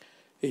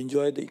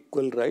enjoy the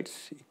equal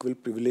rights, equal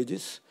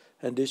privileges,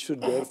 and they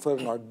should therefore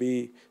not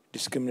be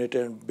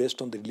discriminated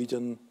based on the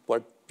religion,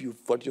 what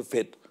your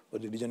faith, or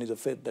religion is a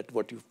faith, that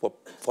what you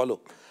follow.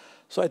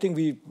 So I think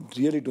we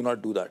really do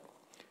not do that.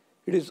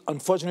 It is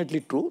unfortunately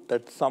true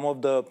that some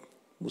of the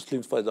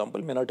Muslims, for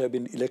example, may not have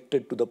been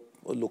elected to the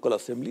local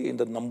assembly in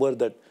the number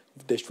that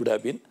they should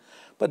have been.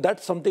 But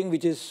that's something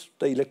which is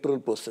the electoral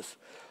process.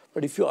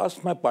 But if you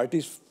ask my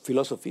party's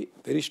philosophy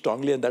very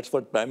strongly, and that's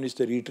what Prime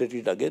Minister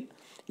reiterated again,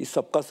 is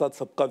Sabka Saath,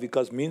 Sabka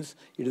Vikas means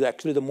it is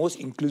actually the most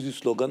inclusive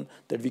slogan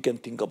that we can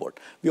think about.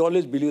 We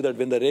always believe that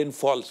when the rain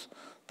falls,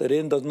 the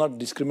rain does not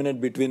discriminate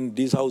between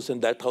this house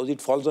and that house.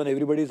 It falls on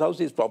everybody's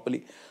houses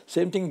properly.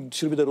 Same thing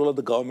should be the role of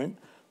the government,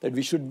 that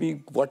we should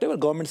be, whatever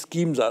government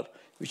schemes are,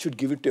 we should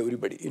give it to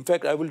everybody. In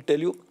fact, I will tell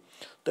you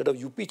that a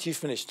UP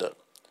chief minister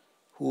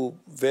who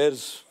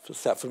wears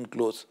saffron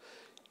clothes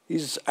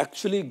is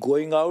actually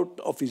going out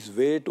of his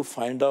way to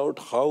find out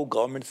how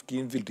government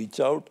schemes will reach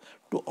out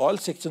to all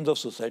sections of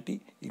society,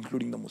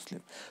 including the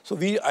Muslim. So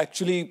we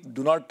actually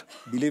do not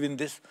believe in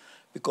this,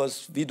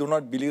 because we do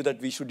not believe that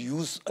we should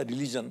use a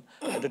religion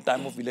at the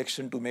time of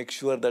election to make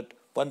sure that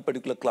one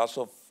particular class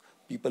of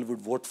people would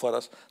vote for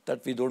us,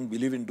 that we don't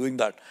believe in doing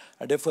that.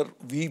 And therefore,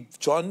 we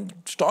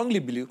strongly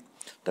believe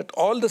that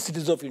all the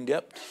citizens of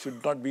India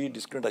should not be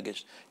discriminated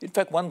against. In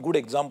fact, one good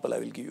example I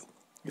will give you.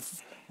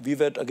 If we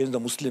were against the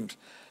Muslims,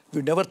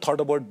 we never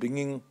thought about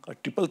bringing a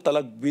triple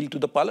talaq bill to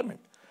the parliament.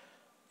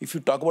 If you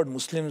talk about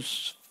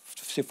Muslims,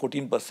 say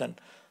 14%,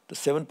 the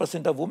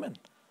 7% are women.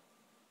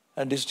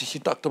 And she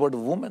talked about a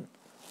woman.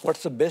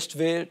 What's the best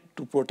way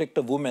to protect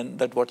a woman,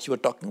 that what you were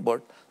talking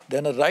about,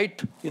 than a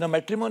right in a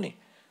matrimony?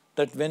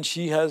 That when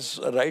she has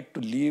a right to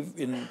live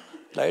in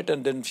light,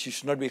 and then she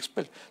should not be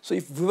expelled. So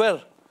if we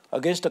were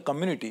against a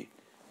community,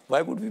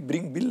 why would we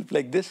bring bill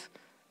like this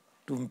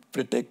to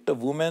protect a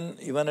woman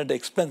even at the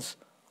expense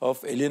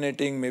of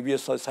alienating maybe a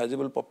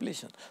sizable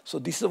population? So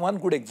this is one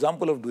good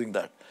example of doing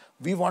that.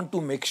 We want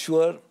to make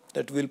sure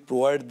that we'll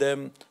provide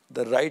them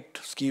the right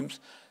schemes,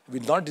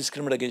 will not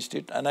discriminate against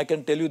it. And I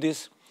can tell you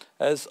this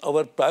as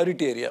our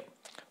priority area,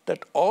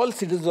 that all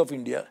citizens of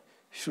India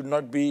should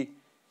not be,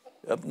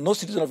 no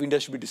citizen of India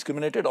should be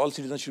discriminated, all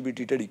citizens should be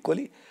treated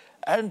equally.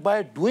 And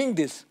by doing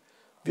this,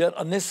 we are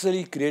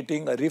unnecessarily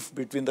creating a rift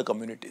between the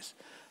communities.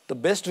 The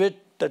best way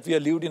that we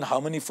have lived in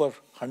harmony for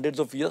hundreds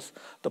of years,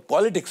 the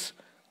politics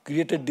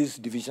created this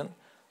division.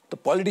 The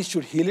politics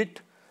should heal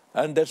it,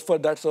 and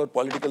that's our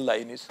political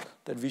line is,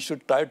 that we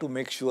should try to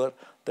make sure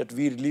that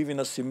we live in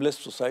a seamless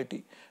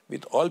society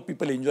with all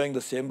people enjoying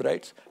the same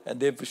rights, and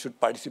they should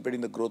participate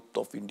in the growth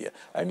of India.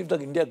 And if the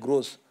India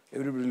grows,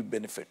 everybody will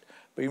benefit.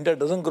 But if India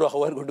doesn't grow,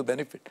 how are we going to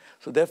benefit?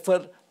 So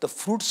therefore, the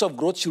fruits of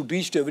growth should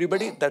reach to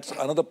everybody. That's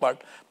another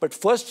part. But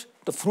first,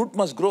 the fruit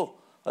must grow.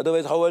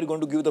 Otherwise, how are you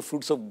going to give the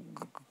fruits of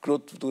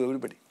growth to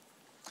everybody?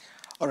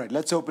 All right,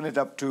 let's open it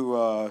up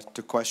to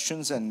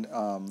questions. And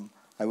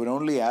I would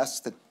only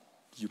ask that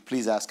you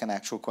please ask an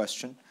actual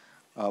question.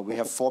 We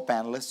have 4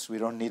 panelists. We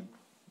don't need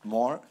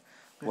more.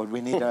 What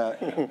we need are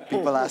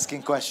people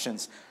asking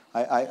questions.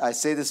 I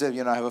say this, I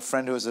have a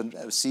friend who is a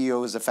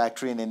CEO of a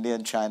factory in India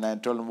and China,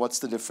 and told him what's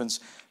the difference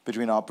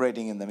between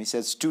operating in them. He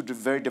says 2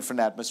 very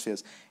different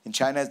atmospheres. In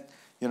China,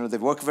 they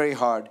work very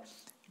hard.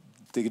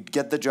 They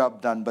get the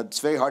job done, but it's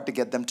very hard to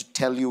get them to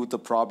tell you the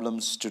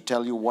problems, to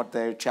tell you what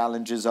their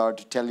challenges are,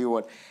 to tell you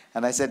what.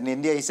 And I said, in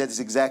India, he said, it's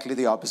exactly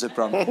the opposite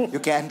problem. You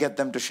can't get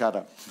them to shut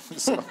up.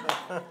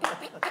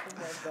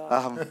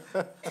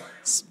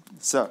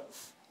 So,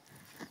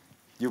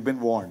 you've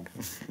been warned.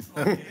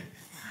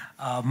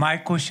 My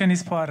question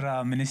is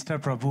for Minister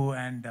Prabhu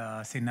and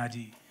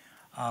Sinhaji.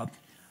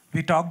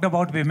 We talked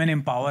about women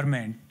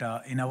empowerment.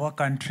 In our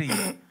country,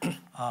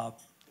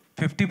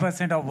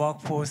 50% of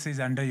workforce is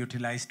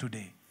underutilized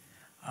today.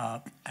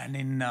 And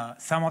in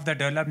some of the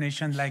developed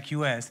nations like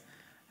US,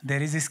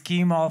 there is a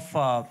scheme of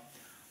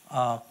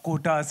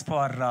quotas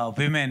for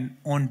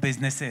women-owned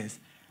businesses,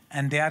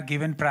 and they are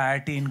given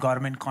priority in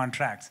government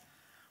contracts.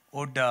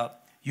 Would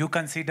you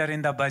consider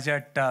in the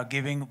budget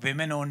giving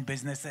women-owned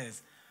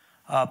businesses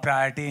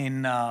priority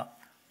in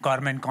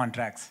government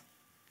contracts?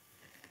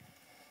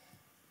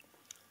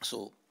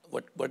 So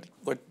what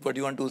do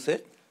you want to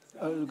say?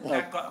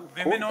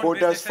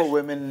 Quotas for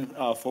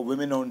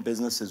women-owned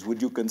businesses.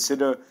 Would you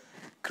consider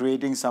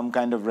creating some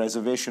kind of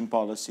reservation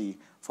policy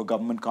for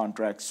government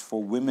contracts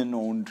for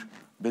women-owned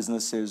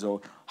businesses,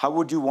 or how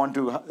would you want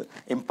to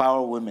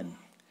empower women?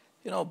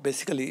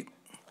 Basically,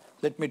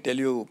 let me tell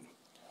you,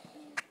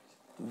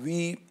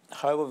 we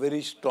have a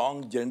very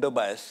strong gender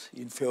bias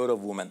in favor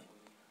of women.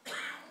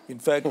 In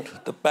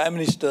fact, the Prime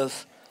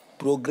Minister's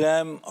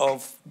program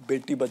of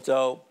Beti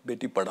Bachao,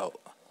 Beti Padhao,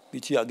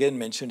 which he again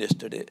mentioned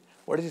yesterday,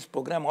 what is this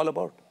program all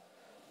about?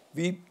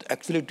 You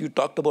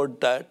talked about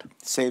that.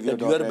 Save your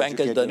daughter, your bank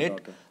has done it.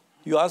 Daughter.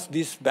 You asked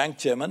this bank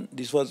chairman,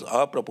 this was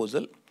our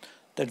proposal,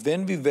 that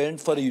when we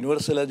went for a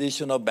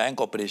universalization of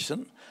bank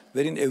operation,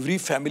 wherein every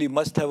family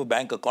must have a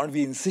bank account,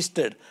 we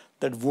insisted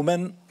that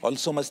women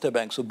also must have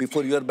banks. So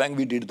before your bank,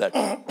 we did that.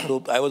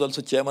 So I was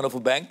also chairman of a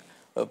bank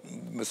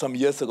some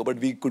years ago, but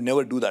we could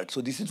never do that.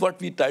 So this is what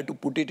we try to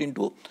put it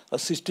into a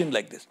system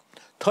like this.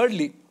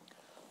 Thirdly,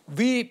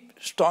 we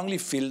strongly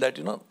feel that,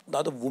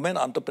 now the women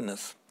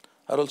entrepreneurs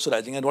are also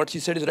rising. And what she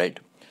said is right.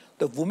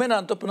 The women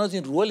entrepreneurs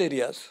in rural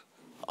areas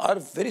are a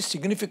very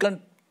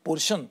significant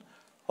portion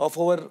of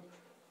our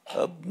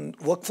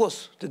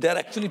workforce. They are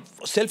actually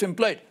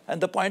self-employed.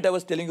 And the point I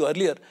was telling you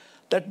earlier,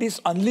 that this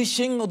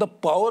unleashing of the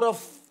power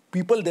of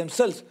people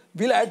themselves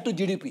will add to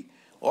GDP.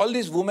 All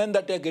these women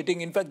that they are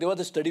getting, in fact, there was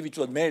a study which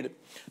was made,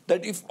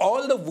 that if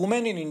all the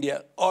women in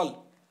India,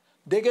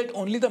 they get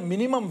only the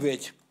minimum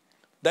wage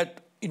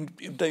that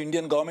if the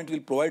Indian government will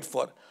provide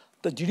for,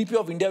 the GDP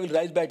of India will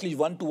rise by at least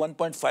 1 to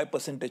 1.5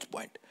 percentage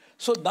point.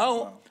 So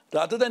now,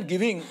 rather than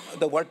giving,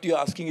 what you're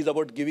asking is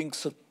about giving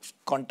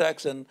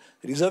contracts and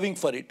reserving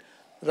for it,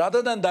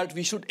 rather than that,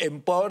 we should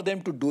empower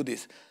them to do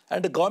this.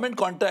 And the government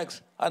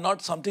contracts are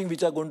not something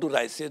which are going to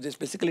rise.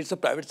 Basically, it's a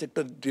private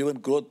sector-driven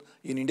growth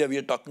in India we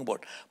are talking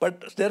about.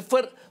 But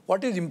therefore,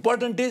 what is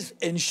important is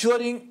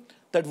ensuring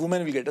that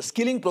women will get. A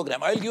skilling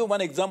program. I'll give you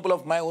one example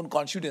of my own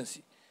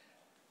constituency.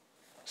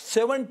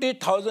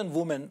 70,000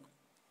 women,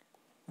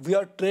 we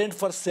are trained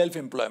for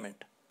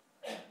self-employment.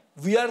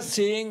 We are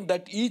saying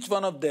that each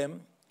one of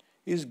them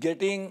is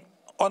getting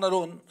on our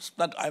own,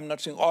 I'm not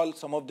saying all,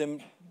 some of them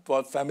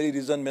for family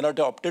reason may not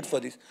have opted for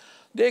this.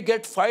 They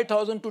get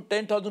 5,000 to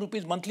 10,000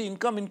 rupees monthly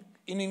income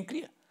in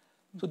Korea.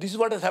 So this is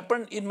what has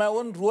happened in my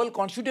own rural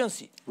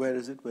constituency. Where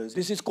is it?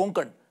 This is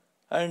Konkan.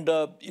 And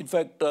in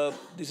fact,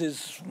 this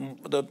is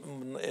the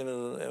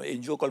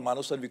NGO called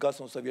Manav Vikas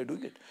Samstha, we are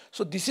doing it.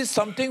 So this is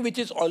something which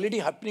is already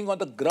happening on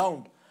the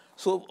ground.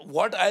 So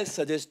what I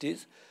suggest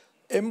is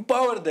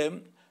empower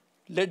them,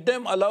 let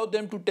them allow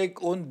them to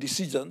take own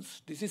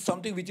decisions. This is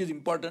something which is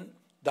important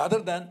rather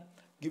than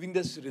giving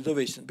this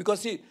reservation. Because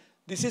see,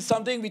 this is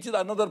something which is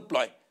another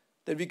ploy,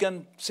 that we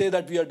can say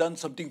that we have done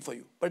something for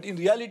you. But in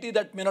reality,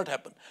 that may not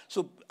happen.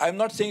 So I'm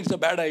not saying it's a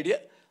bad idea.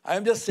 I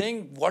am just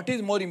saying what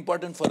is more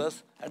important for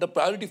us and a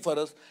priority for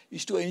us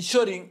is to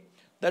ensuring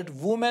that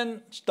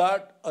women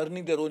start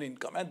earning their own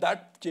income. And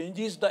that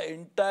changes the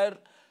entire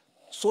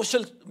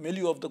social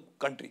milieu of the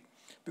country.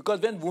 Because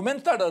when women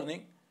start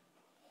earning,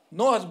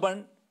 no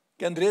husband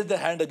can raise their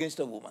hand against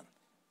a woman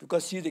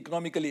because she is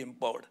economically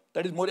empowered.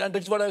 That is more, and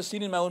that's what I have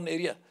seen in my own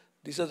area.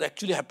 This has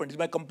actually happened. It's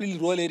my completely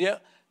rural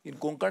area in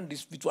Konkan,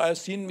 which I have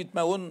seen with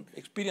my own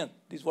experience.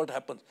 This is what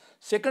happens.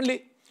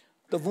 Secondly,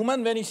 the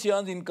woman, when she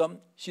earns income,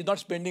 she's not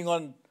spending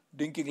on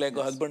drinking like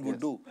a husband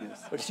would do.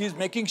 But she's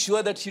making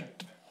sure that she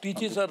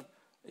teaches her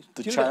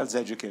children, child's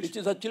education.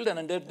 Teaches her children,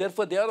 and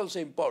therefore they are also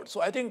empowered.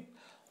 So I think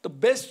the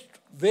best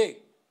way,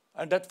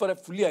 and that's what I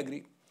fully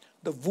agree,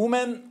 the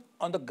women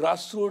on the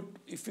grassroots,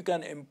 if you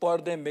can empower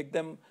them, make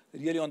them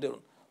really on their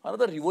own.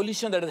 Another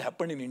revolution that has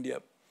happened in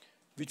India,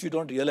 which we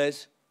don't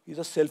realize, is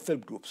the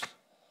self-help groups.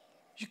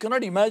 You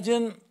cannot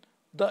imagine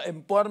the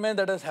empowerment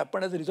that has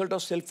happened as a result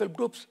of self-help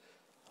groups.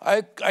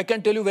 I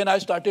can tell you when I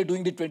started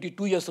doing it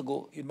 22 years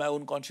ago in my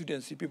own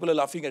constituency, people are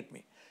laughing at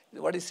me.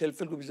 What is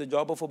self-help group? It's the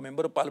job of a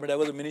member of parliament. I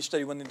was a minister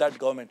even in that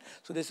government.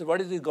 So they said,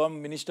 what is the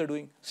government minister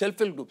doing?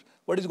 Self-help groups.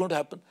 What is going to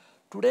happen?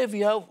 Today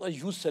we have a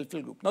huge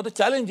self-help group. Now the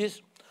challenge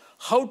is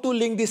how to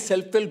link this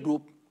self-help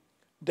group.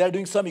 They are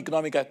doing some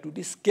economic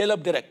activities, scale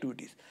up their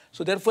activities.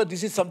 So therefore,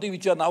 this is something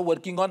which we are now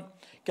working on.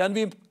 Can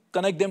we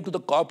connect them to the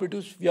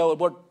cooperatives? We have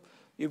about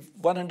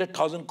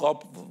 100,000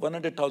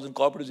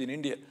 cooperatives in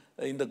India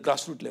in the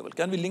grassroots level.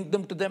 Can we link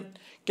them to them?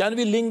 Can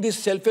we link these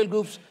self-help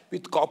groups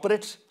with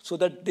corporates so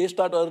that they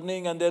start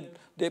earning and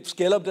they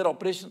scale up their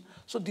operation?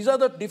 So these are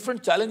the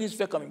different challenges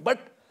we are coming. But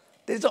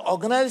there is an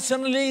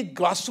organizationally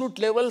grassroots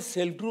level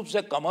self groups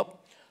that come up.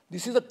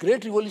 This is a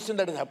great revolution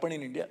that has happened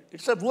in India.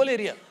 It's a rural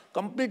area.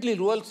 Completely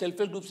rural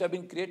self-help groups have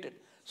been created.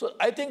 So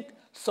I think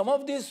some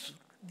of this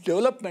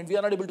development we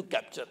are not able to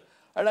capture.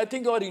 And I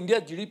think our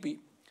India's GDP,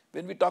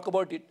 when we talk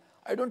about it,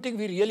 I don't think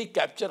we really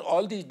capture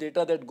all this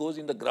data that goes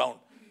in the ground.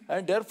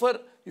 And therefore,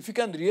 if you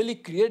can really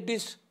create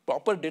these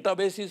proper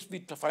databases, we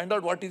find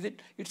out what is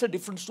it, it's a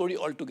different story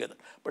altogether.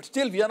 But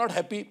still, we are not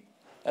happy.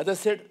 As I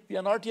said, we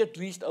are not yet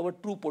reached our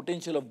true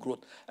potential of growth.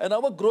 And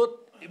our growth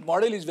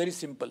model is very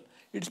simple.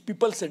 It's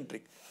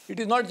people-centric. It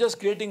is not just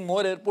creating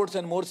more airports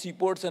and more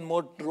seaports and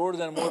more roads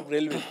and more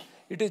railways.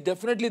 It is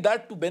definitely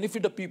that to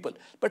benefit the people.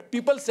 But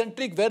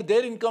people-centric, where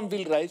their income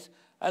will rise,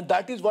 and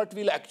that is what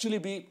will actually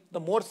be the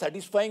more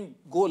satisfying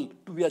goal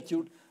to be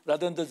achieved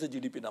rather than just the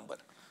GDP number.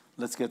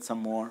 Let's get some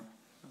more.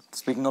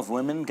 Speaking of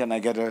women, can I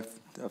get a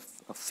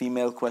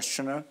female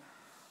questioner?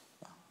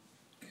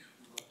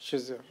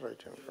 She's there,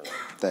 right in front.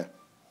 There.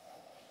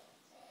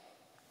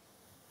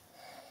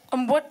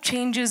 What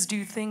changes do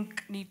you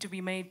think need to be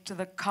made to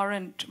the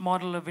current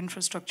model of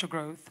infrastructure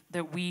growth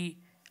that we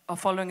are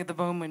following at the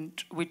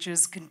moment, which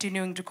is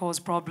continuing to cause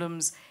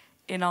problems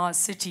in our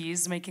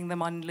cities, making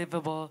them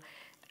unlivable,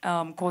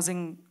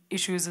 causing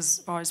issues as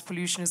far as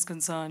pollution is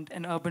concerned,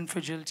 and urban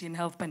fragility and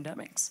health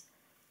pandemics?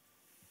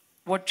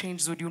 What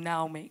changes would you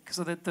now make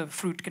so that the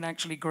fruit can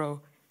actually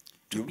grow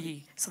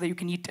so that you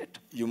can eat it?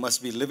 You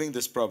must be living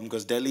this problem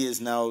because Delhi is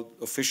now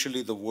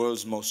officially the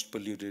world's most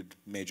polluted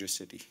major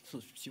city. So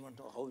she want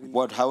to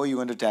know How are you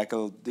going to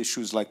tackle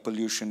issues like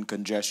pollution,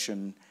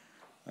 congestion?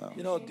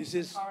 This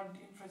is... Current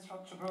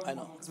infrastructure growth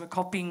models. We're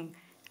copying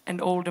an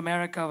old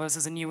America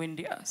versus a new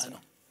India. So. I know.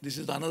 This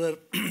is another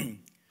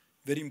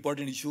very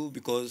important issue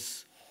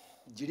because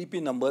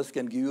GDP numbers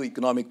can give you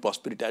economic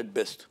prosperity at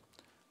best.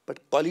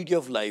 But quality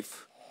of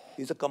life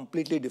is a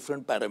completely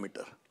different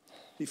parameter.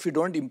 If you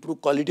don't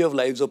improve quality of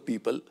lives of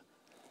people,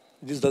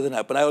 this doesn't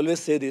happen. I always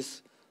say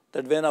this,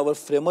 that when our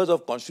framers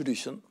of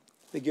Constitution,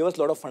 they gave us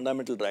a lot of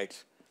fundamental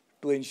rights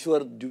to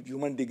ensure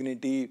human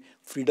dignity,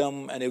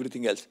 freedom, and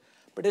everything else.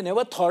 But they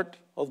never thought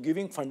of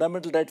giving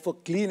fundamental rights for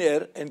clean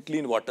air and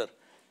clean water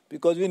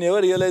because we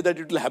never realized that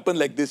it will happen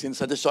like this in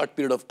such a short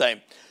period of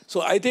time.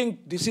 So I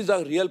think this is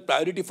a real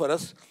priority for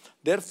us.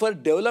 Therefore,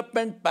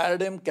 development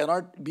paradigm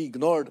cannot be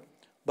ignored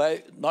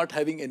by not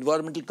having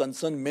environmental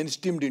concern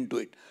mainstreamed into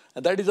it.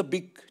 And that is a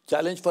big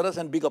challenge for us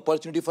and big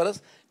opportunity for us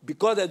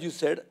because, as you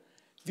said,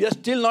 we are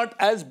still not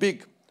as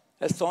big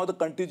as some of the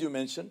countries you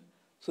mentioned.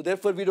 So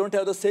therefore, we don't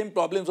have the same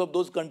problems of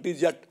those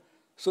countries yet.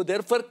 So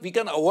therefore, we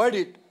can avoid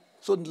it.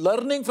 So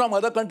learning from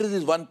other countries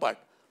is one part.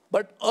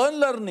 But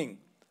unlearning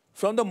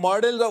from the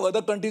models of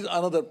other countries is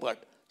another part.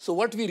 So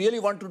what we really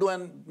want to do,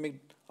 and make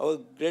our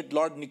great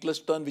Lord Nicholas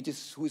Stern,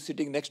 who is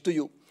sitting next to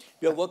you,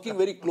 we are working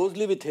very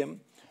closely with him.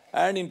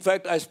 And in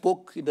fact, I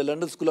spoke in the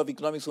London School of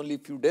Economics only a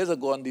few days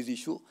ago on this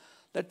issue,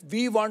 that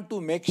we want to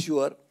make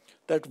sure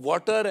that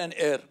water and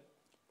air,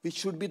 which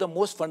should be the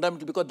most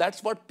fundamental, because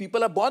that's what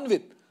people are born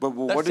with. But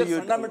what that's are you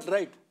fundamental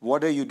right.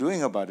 What are you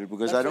doing about it?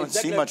 Because I don't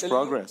see much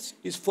progress.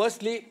 Is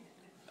firstly,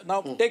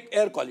 now take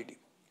air quality,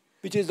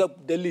 which is a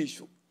Delhi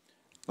issue.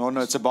 No,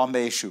 it's a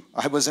Bombay issue.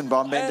 I was in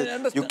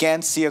Bombay. You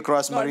can't see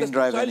across Marine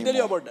Drive anymore. So I'll tell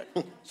you about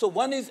that. So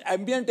one is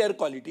ambient air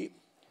quality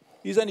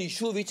is an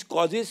issue which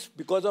causes,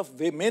 because of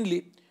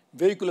mainly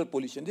vehicular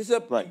pollution. This is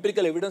a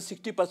empirical evidence.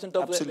 60%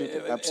 of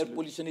air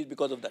pollution is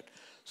because of that.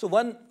 So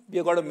one, we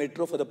have got a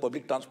metro for the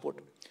public transport.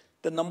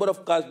 The number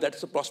of cars,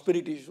 that's a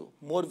prosperity issue.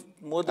 More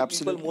the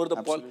people, more the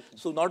pollution.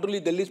 So not only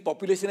Delhi's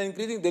population is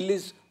increasing,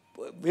 Delhi's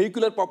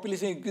vehicular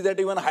population increase at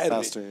even higher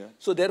rate. Yeah.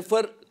 So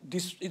therefore,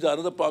 this is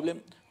another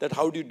problem, that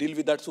how do you deal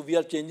with that? So we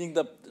are changing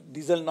the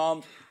diesel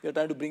norms. We are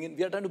trying to bring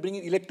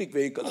in electric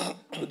vehicles.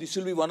 So this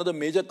will be one of the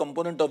major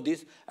components of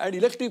this. And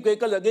electric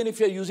vehicles, again, if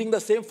you are using the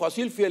same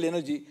fossil fuel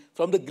energy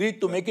from the grid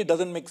to make it,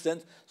 doesn't make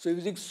sense. So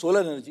using solar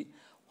energy,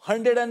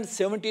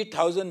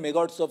 170,000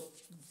 megawatts of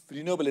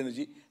renewable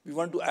energy, we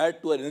want to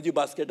add to our energy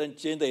basket and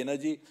change the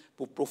energy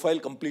profile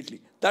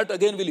completely. That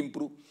again will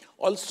improve.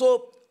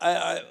 Also,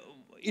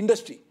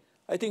 industry.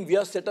 I think we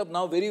have set up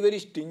now very, very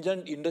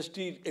stringent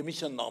industry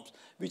emission norms,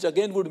 which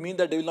again would mean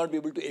that they will not be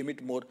able to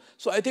emit more.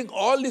 So I think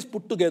all this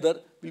put together,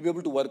 we'll be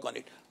able to work on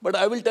it. But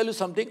I will tell you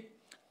something.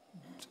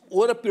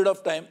 Over a period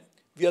of time,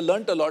 we have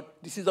learned a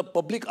lot. This is a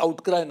public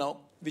outcry now,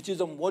 which is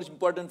the most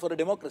important for a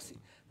democracy.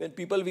 When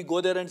people, we go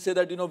there and say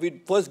that,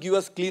 we first give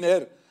us clean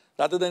air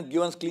rather than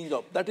give us clean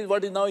job. That is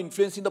what is now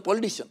influencing the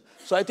politician.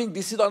 So I think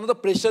this is another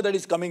pressure that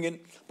is coming in.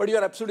 But you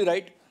are absolutely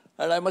right.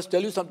 And I must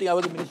tell you something, I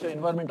was the Minister of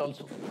Environment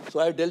also. So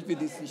I have dealt with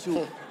this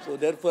issue. So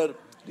therefore,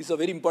 this is a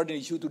very important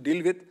issue to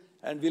deal with,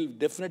 and we'll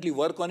definitely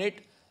work on it.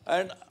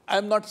 And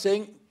I'm not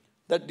saying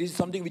that this is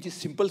something which is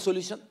simple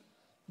solution,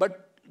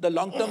 but the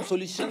long-term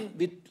solution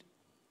with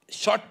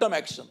short-term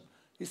action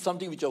is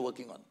something which we're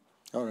working on.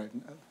 All right.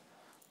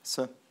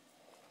 Sir.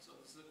 So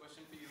this is a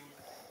question for you.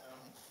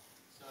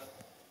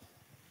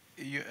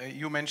 Sir,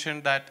 you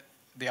mentioned that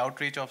the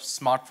outreach of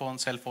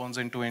smartphones, cell phones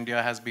into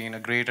India has been a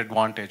great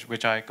advantage,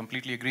 which I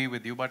completely agree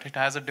with you, but it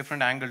has a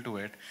different angle to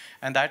it.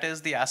 And that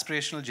is the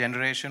aspirational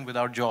generation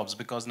without jobs,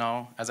 because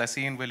now, as I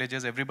see in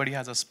villages, everybody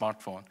has a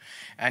smartphone.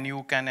 And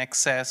you can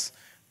access,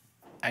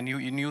 and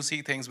you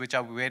see things which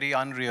are very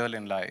unreal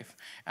in life.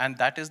 And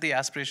that is the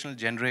aspirational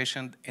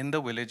generation in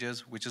the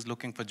villages which is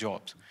looking for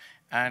jobs.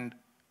 And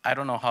I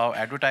don't know how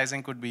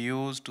advertising could be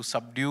used to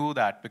subdue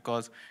that,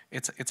 because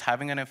it's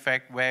having an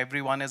effect where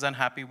everyone is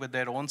unhappy with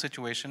their own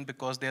situation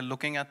because they're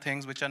looking at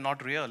things which are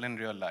not real in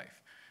real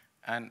life.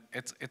 And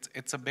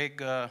it's a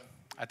big, I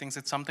think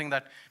it's something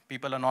that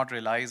people are not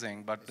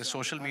realizing, but the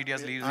social media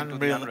is leading to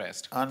the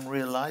unrest.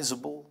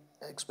 Unrealizable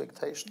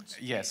expectations?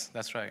 Yes,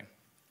 that's right.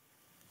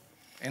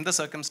 In the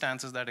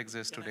circumstances that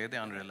exist today,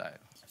 they're unreliable.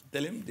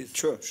 Tell him this.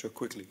 Sure,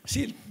 quickly.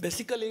 See,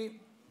 basically,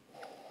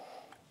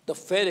 the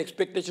fair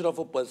expectation of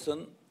a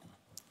person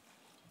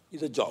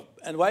is a job.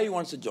 And why he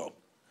wants a job?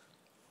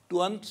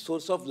 To earn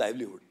source of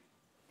livelihood.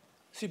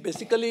 See,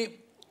 basically,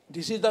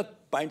 this is the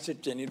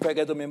mindset change. In fact,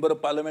 as a member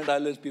of parliament,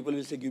 people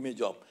will say, give me a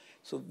job.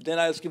 So then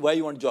I ask him, why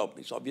you want a job?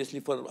 It's obviously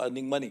for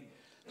earning money.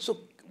 So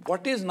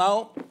what is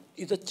now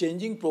is a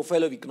changing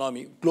profile of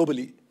economy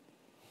globally.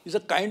 Is a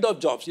kind of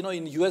jobs.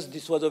 In US,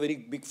 this was a very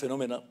big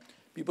phenomenon.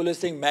 People were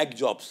saying MAG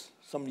jobs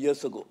some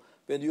years ago,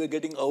 when you were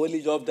getting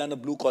hourly jobs than a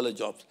blue-collar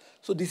jobs.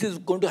 So this is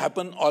going to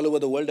happen all over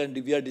the world, and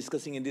we are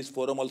discussing in this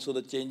forum also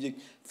the changing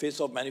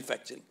face of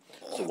manufacturing.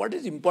 So what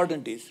is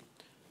important is,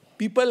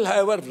 people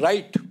have a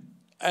right,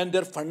 and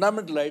their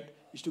fundamental right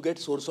is to get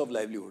source of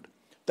livelihood.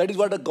 That is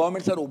what the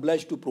governments are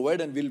obliged to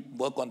provide, and we'll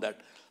work on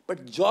that.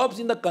 But jobs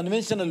in the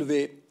conventional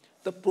way,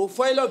 the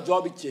profile of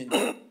job is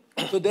changing.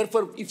 So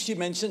therefore, if she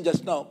mentioned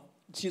just now,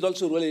 she's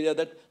also rural area,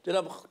 that there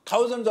are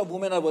thousands of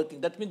women are working.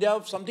 That means they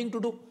have something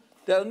to do.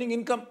 They are earning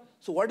income.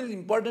 So what is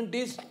important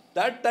is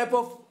that type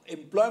of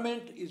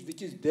employment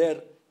which is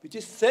there, which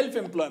is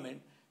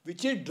self-employment,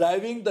 which is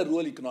driving the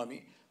rural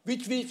economy,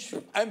 which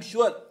I'm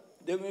sure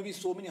there may be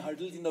so many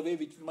hurdles in the way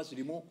which we must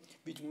remove,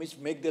 which must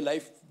make their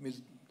life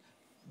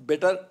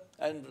better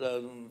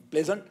and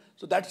pleasant.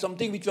 So that's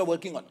something which we are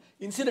working on.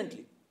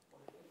 Incidentally,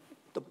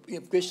 the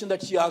question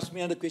that she asked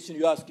me and the question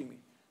you're asking me,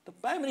 the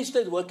Prime Minister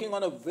is working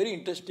on a very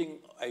interesting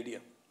idea.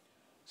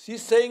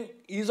 She's saying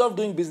ease of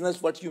doing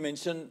business, what you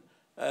mentioned,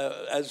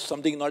 as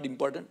something not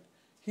important.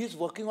 He's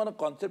working on a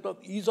concept of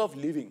ease of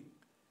living.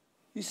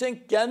 He's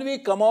saying, can we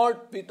come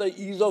out with an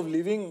ease of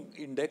living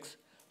index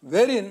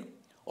wherein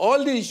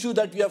all the issues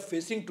that we are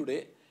facing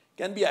today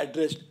can be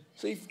addressed.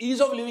 So if ease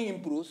of living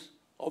improves,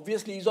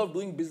 obviously ease of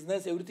doing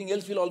business, everything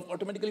else will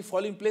automatically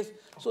fall in place.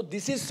 So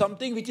this is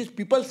something which is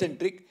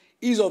people-centric,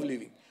 ease of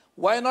living.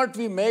 Why not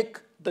we make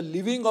the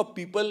living of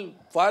people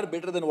far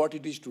better than what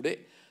it is today?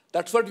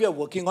 That's what we are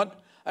working on.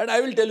 And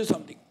I will tell you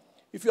something.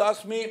 If you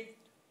ask me,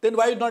 then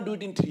why not do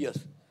it in 3 years?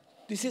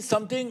 This is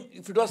something,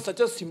 if it was such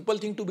a simple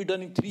thing to be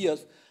done in 3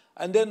 years,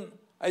 and then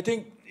I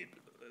think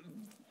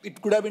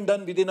it could have been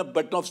done within a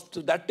button of,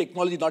 so that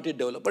technology not yet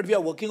developed. But we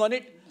are working on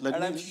it,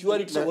 I'm sure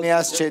it's Let me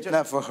ask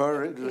Chetna for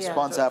her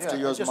response after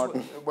yours, just,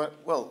 Martin.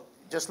 well,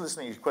 just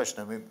listening to your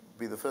question, I mean, it would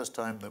be the first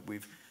time that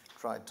we've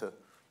tried to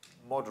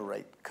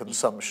moderate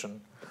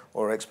consumption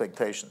or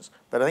expectations.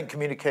 But I think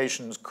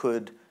communications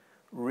could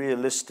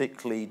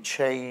realistically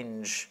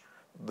change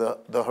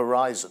the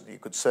horizon. You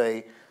could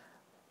say,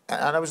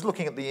 and I was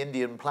looking at the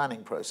Indian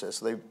planning process.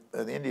 The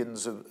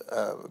Indians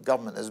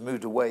government has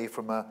moved away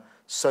from a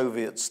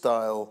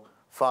Soviet-style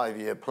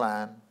 5-year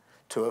plan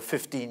to a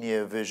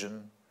 15-year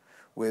vision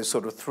with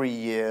sort of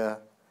 3-year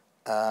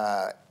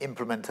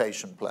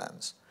implementation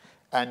plans.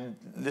 And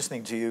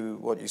listening to you,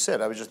 what you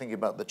said, I was just thinking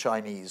about the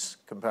Chinese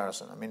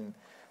comparison. I mean,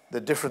 the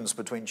difference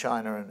between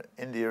China and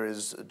India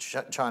is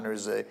China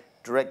is a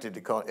directed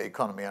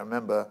economy. I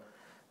remember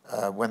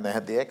when they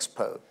had the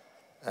expo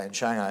in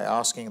Shanghai,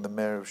 asking the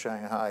mayor of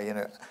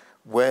Shanghai,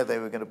 where they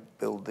were going to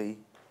build the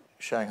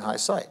Shanghai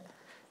site.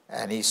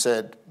 And he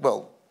said,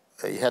 well,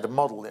 he had a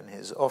model in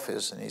his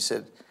office, and he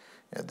said,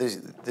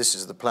 this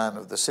is the plan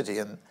of the city,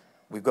 and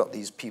we've got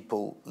these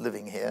people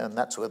living here, and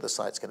that's where the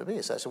site's going to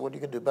be. So I said, what are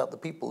you going to do about the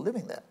people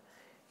living there?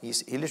 He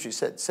literally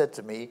said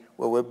to me,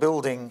 well, we're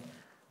building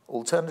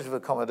alternative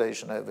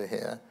accommodation over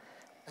here.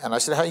 And I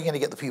said, how are you going to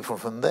get the people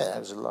from there?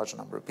 There's a large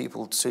number of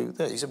people to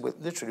there. He said, well,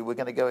 literally, we're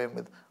going to go in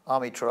with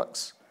army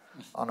trucks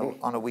on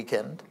a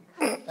weekend.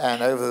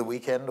 And over the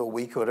weekend or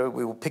week or whatever,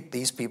 we will pick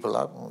these people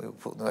up and we will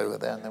put them over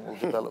there, and then we'll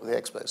develop the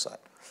expo site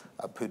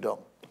at Pudong.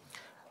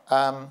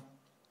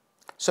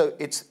 So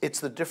it's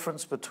the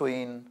difference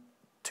between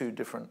two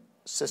different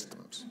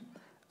systems.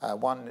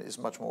 One is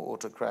much more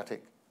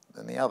autocratic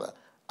than the other.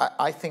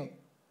 I think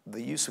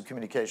the use of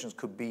communications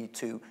could be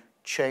to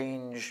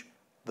change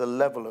the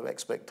level of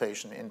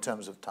expectation in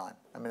terms of time.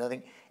 I mean, I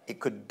think it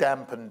could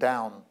dampen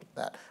down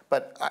that.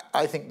 But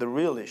I think the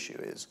real issue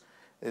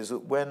is that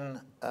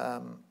when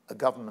a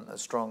government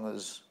as strong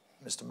as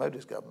Mr.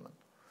 Modi's government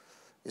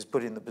is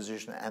put in the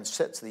position and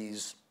sets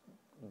these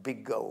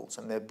big goals,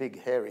 and they're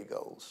big, hairy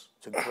goals,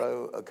 to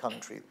grow a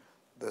country,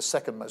 the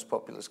second most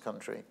populous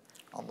country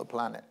on the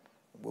planet,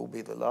 will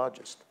be the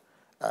largest,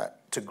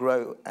 to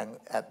grow and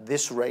at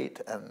this rate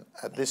and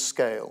at this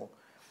scale,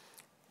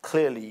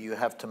 clearly you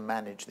have to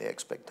manage the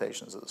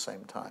expectations at the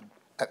same time.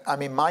 I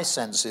mean, my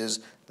sense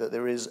is that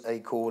there is a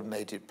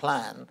coordinated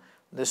plan.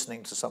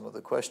 Listening to some of the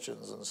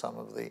questions and some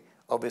of the,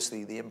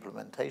 obviously the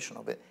implementation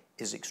of it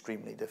is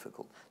extremely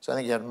difficult. So I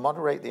think you have to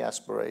moderate the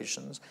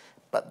aspirations,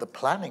 but the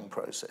planning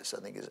process,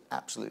 I think, is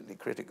absolutely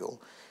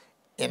critical.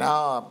 In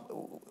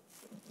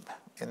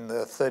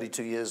the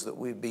 32 years that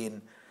we've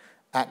been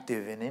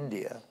active in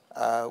India,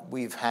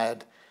 we've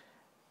had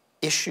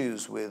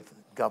issues with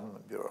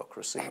government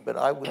bureaucracy, but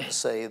I wouldn't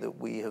say that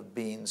we have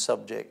been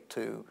subject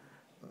to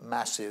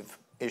massive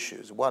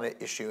issues. One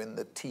issue in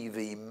the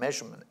TV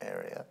measurement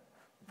area,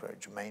 very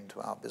germane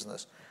to our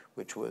business,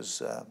 which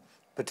was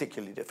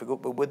particularly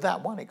difficult. But with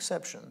that one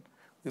exception,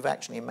 we've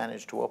actually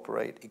managed to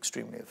operate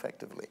extremely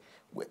effectively.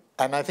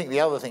 And I think the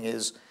other thing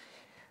is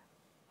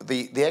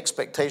the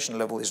expectation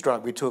level is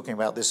driving, we're talking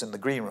about this in the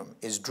green room,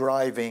 is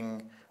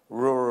driving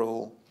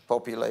rural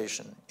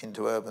population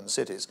into urban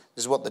cities.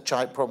 This is what the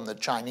problem the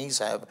Chinese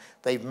have.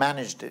 They've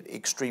managed it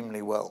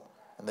extremely well,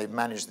 and they've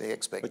managed the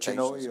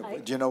expectations.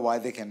 But do you know why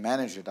they can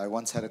manage it? I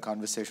once had a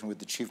conversation with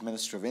the Chief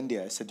Minister of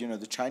India. I said,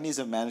 the Chinese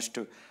have managed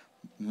to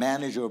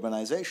manage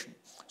urbanization.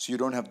 So you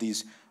don't have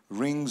these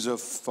rings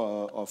of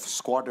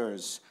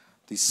squatters,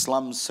 these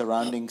slums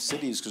surrounding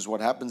cities, because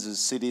what happens is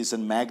cities a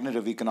magnet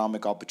of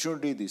economic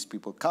opportunity. These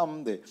people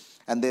come,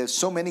 and there's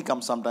so many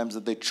come sometimes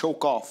that they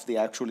choke off the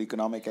actual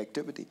economic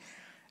activity.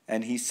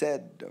 And he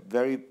said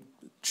very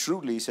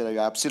truly, he said,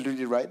 you're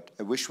absolutely right.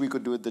 I wish we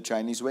could do it the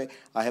Chinese way.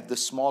 I have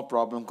this small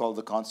problem called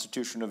the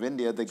Constitution of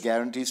India that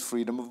guarantees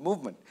freedom of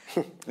movement.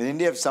 In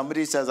India, if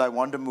somebody says, I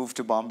want to move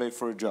to Bombay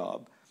for a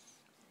job,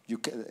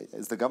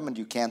 as the government,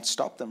 you can't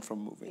stop them from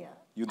moving. Yeah.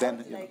 You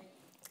then...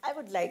 I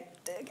would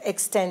like to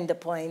extend the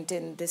point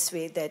in this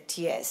way that,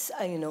 yes,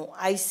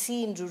 I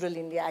see in rural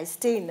India, I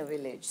stay in a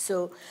village,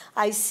 so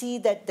I see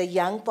that the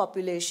young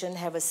population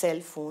have a cell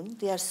phone.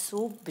 They are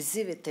so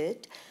busy with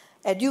it,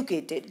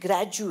 educated,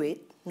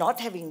 graduate, not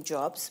having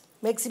jobs,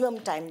 maximum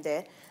time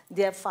there.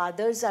 Their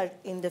fathers are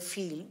in the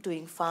field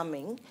doing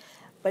farming,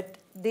 but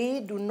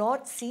they do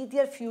not see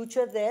their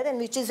future there, and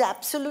which is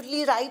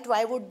absolutely right.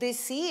 Why would they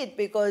see it?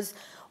 Because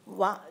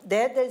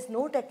there's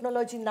no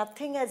technology,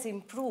 nothing has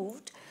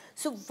improved.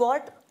 So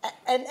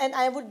and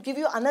I would give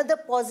you another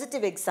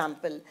positive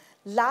example.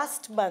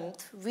 Last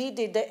month, we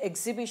did an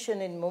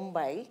exhibition in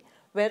Mumbai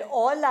where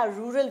all our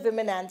rural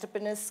women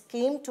entrepreneurs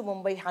came to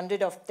Mumbai,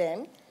 100 of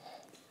them,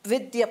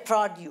 with their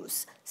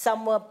produce.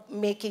 Some were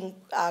making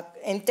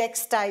in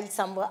textile,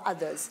 some were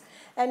others.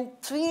 And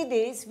 3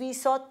 days, we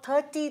saw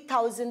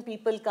 30,000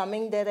 people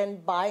coming there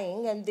and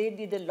buying, and they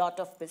did a lot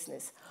of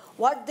business.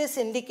 What this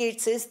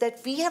indicates is that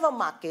we have a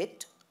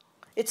market.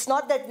 It's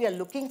not that we are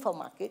looking for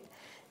market.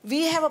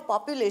 We have a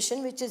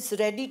population which is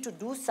ready to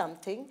do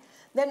something.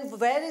 Then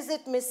where is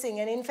it missing?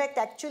 And in fact,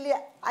 actually,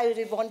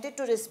 I wanted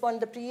to respond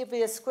to the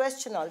previous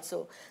question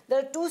also. There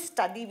are two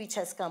studies which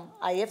has come,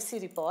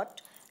 IFC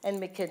report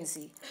and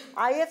McKinsey.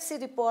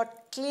 IFC report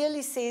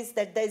clearly says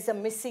that there is a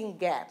missing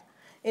gap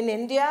in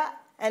India,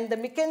 and the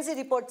McKinsey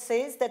report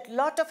says that a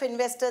lot of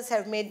investors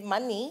have made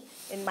money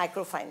in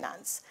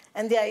microfinance,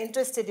 and they are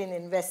interested in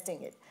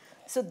investing it.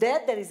 So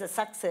there is a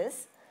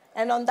success.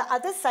 And on the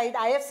other side,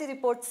 IFC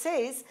report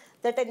says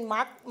that in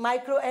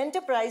micro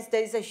enterprise,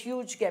 there is a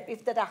huge gap.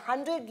 If there are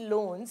 100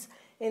 loans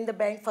in the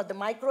bank for the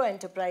micro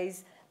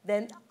enterprise,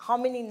 then how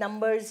many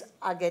numbers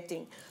are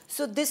getting?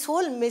 So this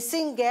whole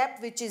missing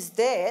gap which is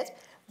there,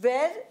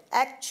 where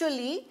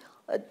actually,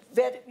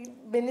 where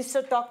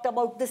Minister talked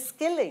about the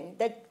skilling,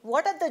 that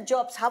what are the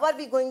jobs? How are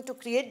we going to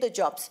create the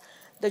jobs?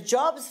 The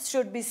jobs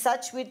should be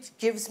such which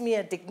gives me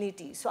a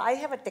dignity. So I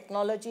have a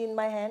technology in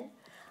my hand.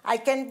 I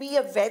can be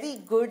a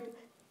very good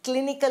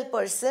clinical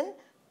person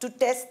to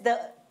test the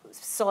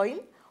soil,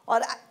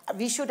 or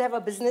we should have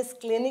a business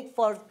clinic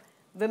for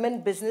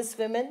women, business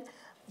women,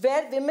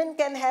 where women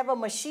can have a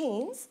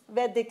machines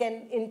where they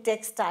can in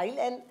textile,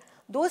 and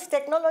those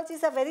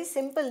technologies are very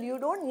simple. You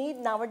don't need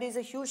nowadays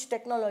a huge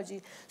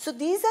technology. So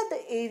these are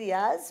the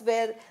areas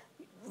where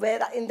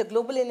in the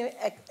Global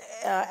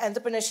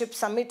Entrepreneurship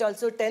Summit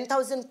also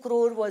 10,000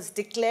 crore was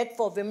declared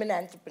for women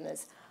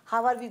entrepreneurs.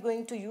 How are we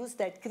going to use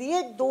that?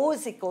 Create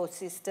those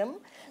ecosystem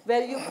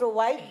where you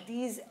provide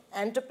these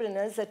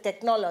entrepreneurs a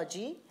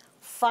technology,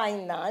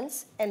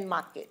 finance, and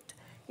market.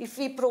 If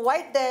we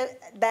provide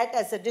that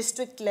as a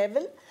district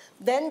level,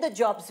 then the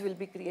jobs will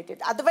be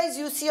created. Otherwise,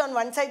 you see on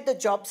one side the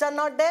jobs are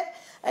not there,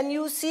 and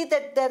you see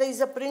that there is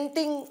a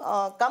printing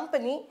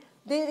company,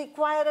 they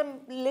require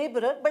a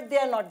laborer, but they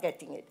are not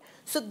getting it.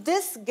 So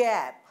this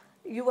gap,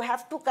 you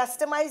have to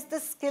customize the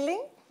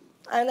skilling,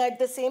 and at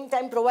the same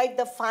time provide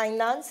the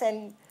finance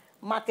and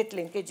market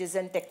linkages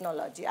and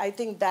technology. I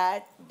think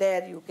that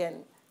there you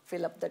can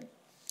fill up the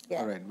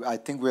gap. All right. I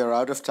think we're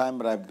out of time,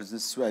 but I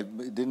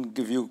didn't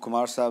give you,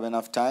 Kumar Sahab,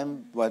 enough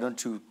time. Why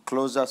don't you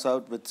close us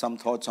out with some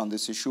thoughts on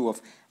this issue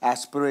of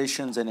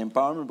aspirations and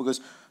empowerment? Because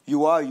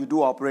you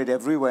do operate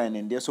everywhere in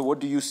India. So what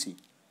do you see?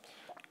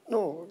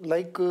 No,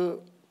 like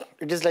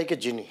it is like a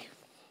genie.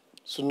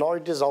 So now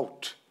it is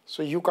out.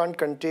 So you can't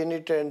contain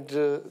it and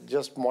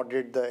just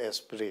moderate the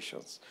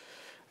aspirations.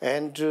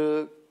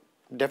 And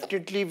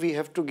definitely, we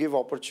have to give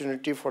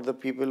opportunity for the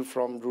people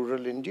from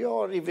rural India,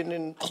 or even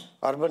in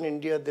urban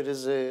India, there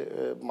is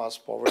a mass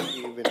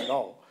poverty even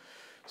now.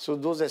 So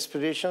those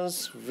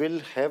aspirations will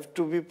have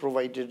to be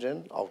provided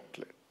an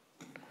outlet.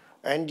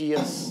 And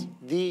yes,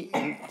 the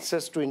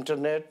access to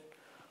internet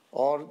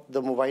or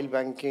the mobile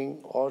banking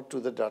or to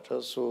the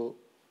data. So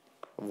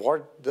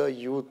what the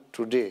youth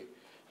today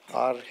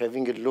are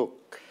having a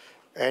look.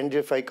 And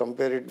if I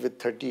compare it with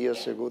 30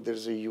 years ago,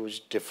 there's a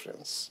huge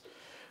difference.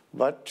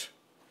 But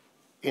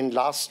in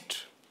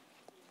last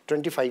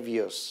 25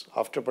 years,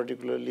 after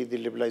particularly the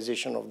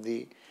liberalization of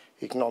the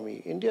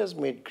economy, India has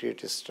made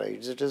great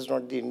strides. It is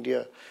not the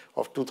India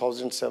of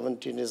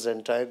 2017 is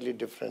entirely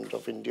different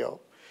of India of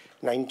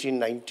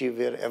 1990,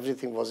 where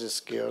everything was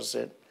scarce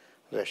and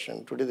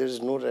rationed. Today there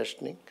is no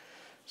rationing.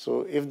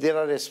 So if there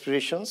are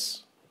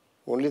aspirations,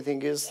 only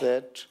thing is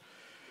that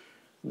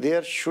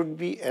there should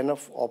be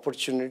enough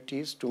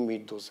opportunities to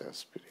meet those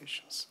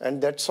aspirations.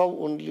 And that's how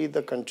only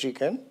the country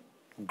can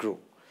grow.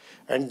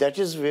 And that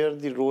is where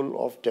the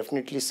role of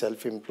definitely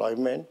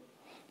self-employment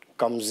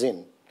comes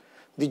in.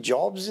 The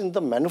jobs in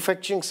the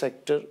manufacturing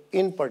sector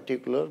in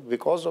particular,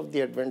 because of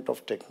the advent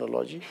of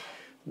technology,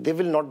 they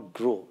will not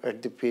grow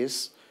at the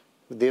pace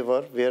they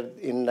were, where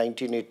in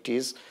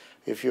 1980s,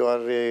 if you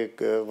are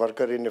a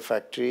worker in a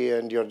factory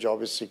and your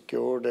job is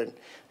secured and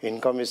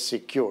income is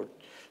secured.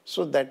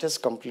 So that has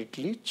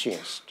completely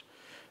changed.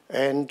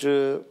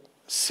 And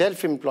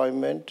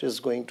self-employment is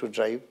going to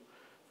drive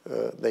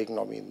the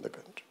economy in the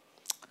country.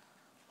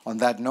 On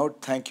that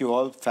note, thank you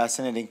all.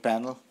 Fascinating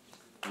panel.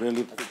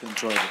 Really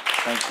enjoyed it.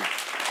 Thank you.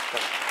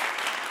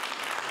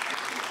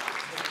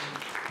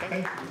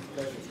 Thank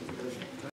you.